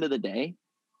 at the end of the day,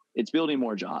 it's building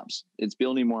more jobs. It's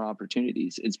building more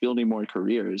opportunities. It's building more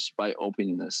careers by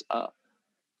opening this up.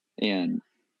 And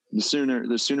the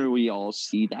sooner we all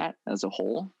see that as a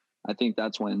whole, I think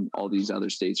that's when all these other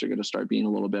states are going to start being a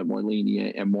little bit more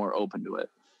lenient and more open to it.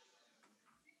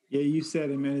 Yeah, you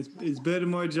said it, man. It's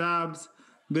building more jobs,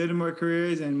 building more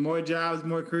careers, and more jobs,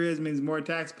 more careers means more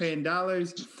tax-paying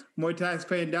dollars. More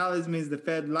tax-paying dollars means the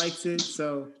Fed likes it.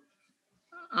 So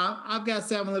I've got to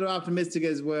say I'm a little optimistic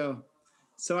as well.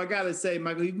 So I got to say,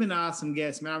 Michael, you've been an awesome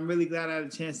guest, man. I'm really glad I had a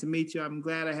chance to meet you. I'm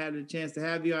glad I had a chance to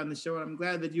have you on the show. And I'm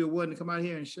glad that you were willing to come out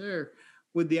here and share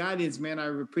with the audience, man. I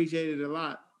appreciate it a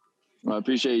lot. Well, I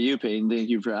appreciate you, Peyton. Thank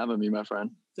you for having me, my friend.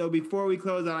 So before we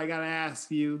close out, I got to ask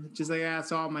you, just like I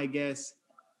ask all my guests,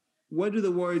 what do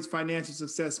the words financial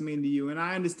success mean to you? And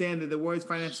I understand that the words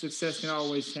financial success can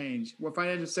always change. What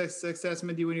financial success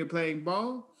meant to you when you're playing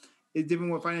ball is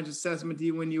different what financial success meant to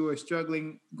you when you were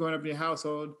struggling growing up in your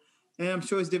household. And I'm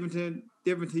sure it's different to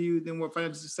you than what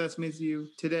financial success means to you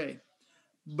today.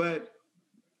 But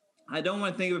I don't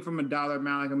want to think of it from a dollar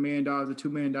amount, like $1 million or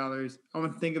 $2 million. I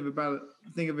want to think of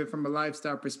it from a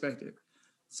lifestyle perspective.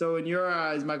 So in your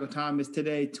eyes, Michael Thomas,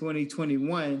 today,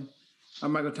 2021,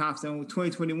 Michael Thompson,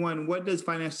 2021, what does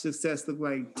financial success look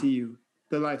like to you,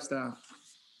 the lifestyle?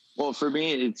 Well, for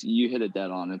me, you hit it dead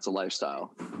on. It's a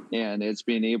lifestyle. And it's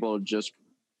being able to just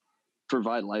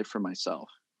provide life for myself.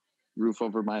 Roof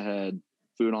over my head,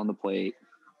 food on the plate.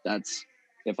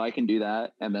 If I can do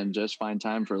that and then just find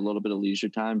time for a little bit of leisure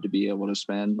time to be able to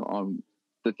spend on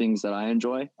the things that I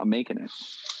enjoy, I'm making it.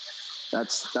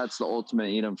 That's the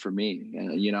ultimate item for me.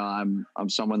 And, I'm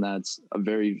someone that's a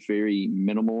very, very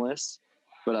minimalist,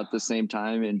 but at the same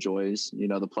time enjoys,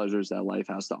 the pleasures that life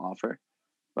has to offer.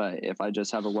 But if I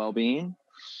just have a well-being,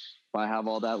 if I have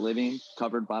all that living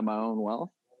covered by my own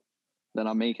wealth, then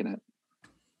I'm making it.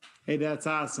 Hey, that's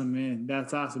awesome, man.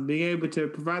 That's awesome. Being able to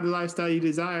provide the lifestyle you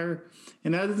desire,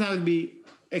 and that doesn't have to be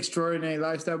extraordinary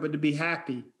lifestyle, but to be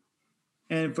happy.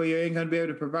 And for your income to be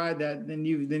able to provide that, then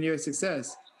you're a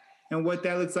success. And what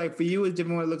that looks like for you is different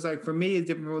from what it looks like for me, is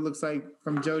different from what it looks like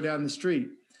from Joe down the street.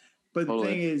 But the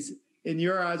thing is, in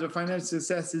your eyes, what financial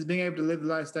success is being able to live the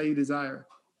lifestyle you desire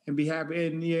and be happy.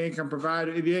 And your income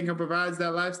provider, if your income provides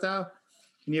that lifestyle,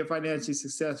 then you're financially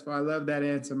successful. I love that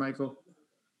answer, Michael.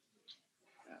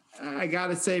 I got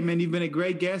to say, man, you've been a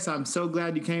great guest. I'm so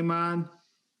glad you came on.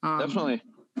 Definitely.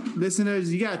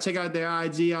 Listeners, you got to check out their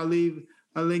IG. I'll leave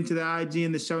a link to the IG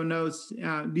in the show notes.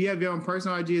 Do you have your own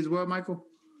personal IG as well, Michael?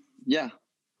 Yeah.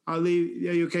 Are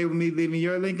you okay with me leaving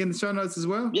your link in the show notes as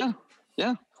well? Yeah,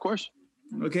 of course.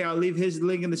 Okay, I'll leave his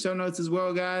link in the show notes as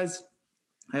well, guys.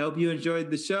 I hope you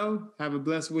enjoyed the show. Have a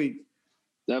blessed week.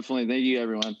 Definitely. Thank you,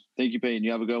 everyone. Thank you, Peyton.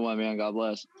 You have a good one, man. God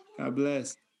bless. God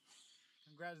bless.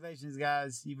 Congratulations,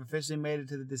 guys. You've officially made it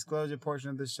to the disclosure portion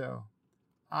of the show.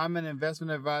 I'm an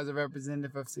investment advisor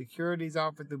representative of securities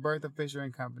offered through Bertha Fisher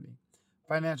 & Company,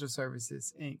 Financial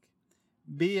Services, Inc.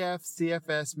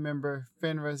 BFCFS member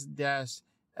FINRA-SIPC.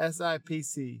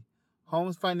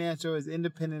 Holmes Financial is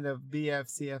independent of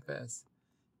BFCFS.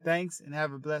 Thanks and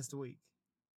have a blessed week.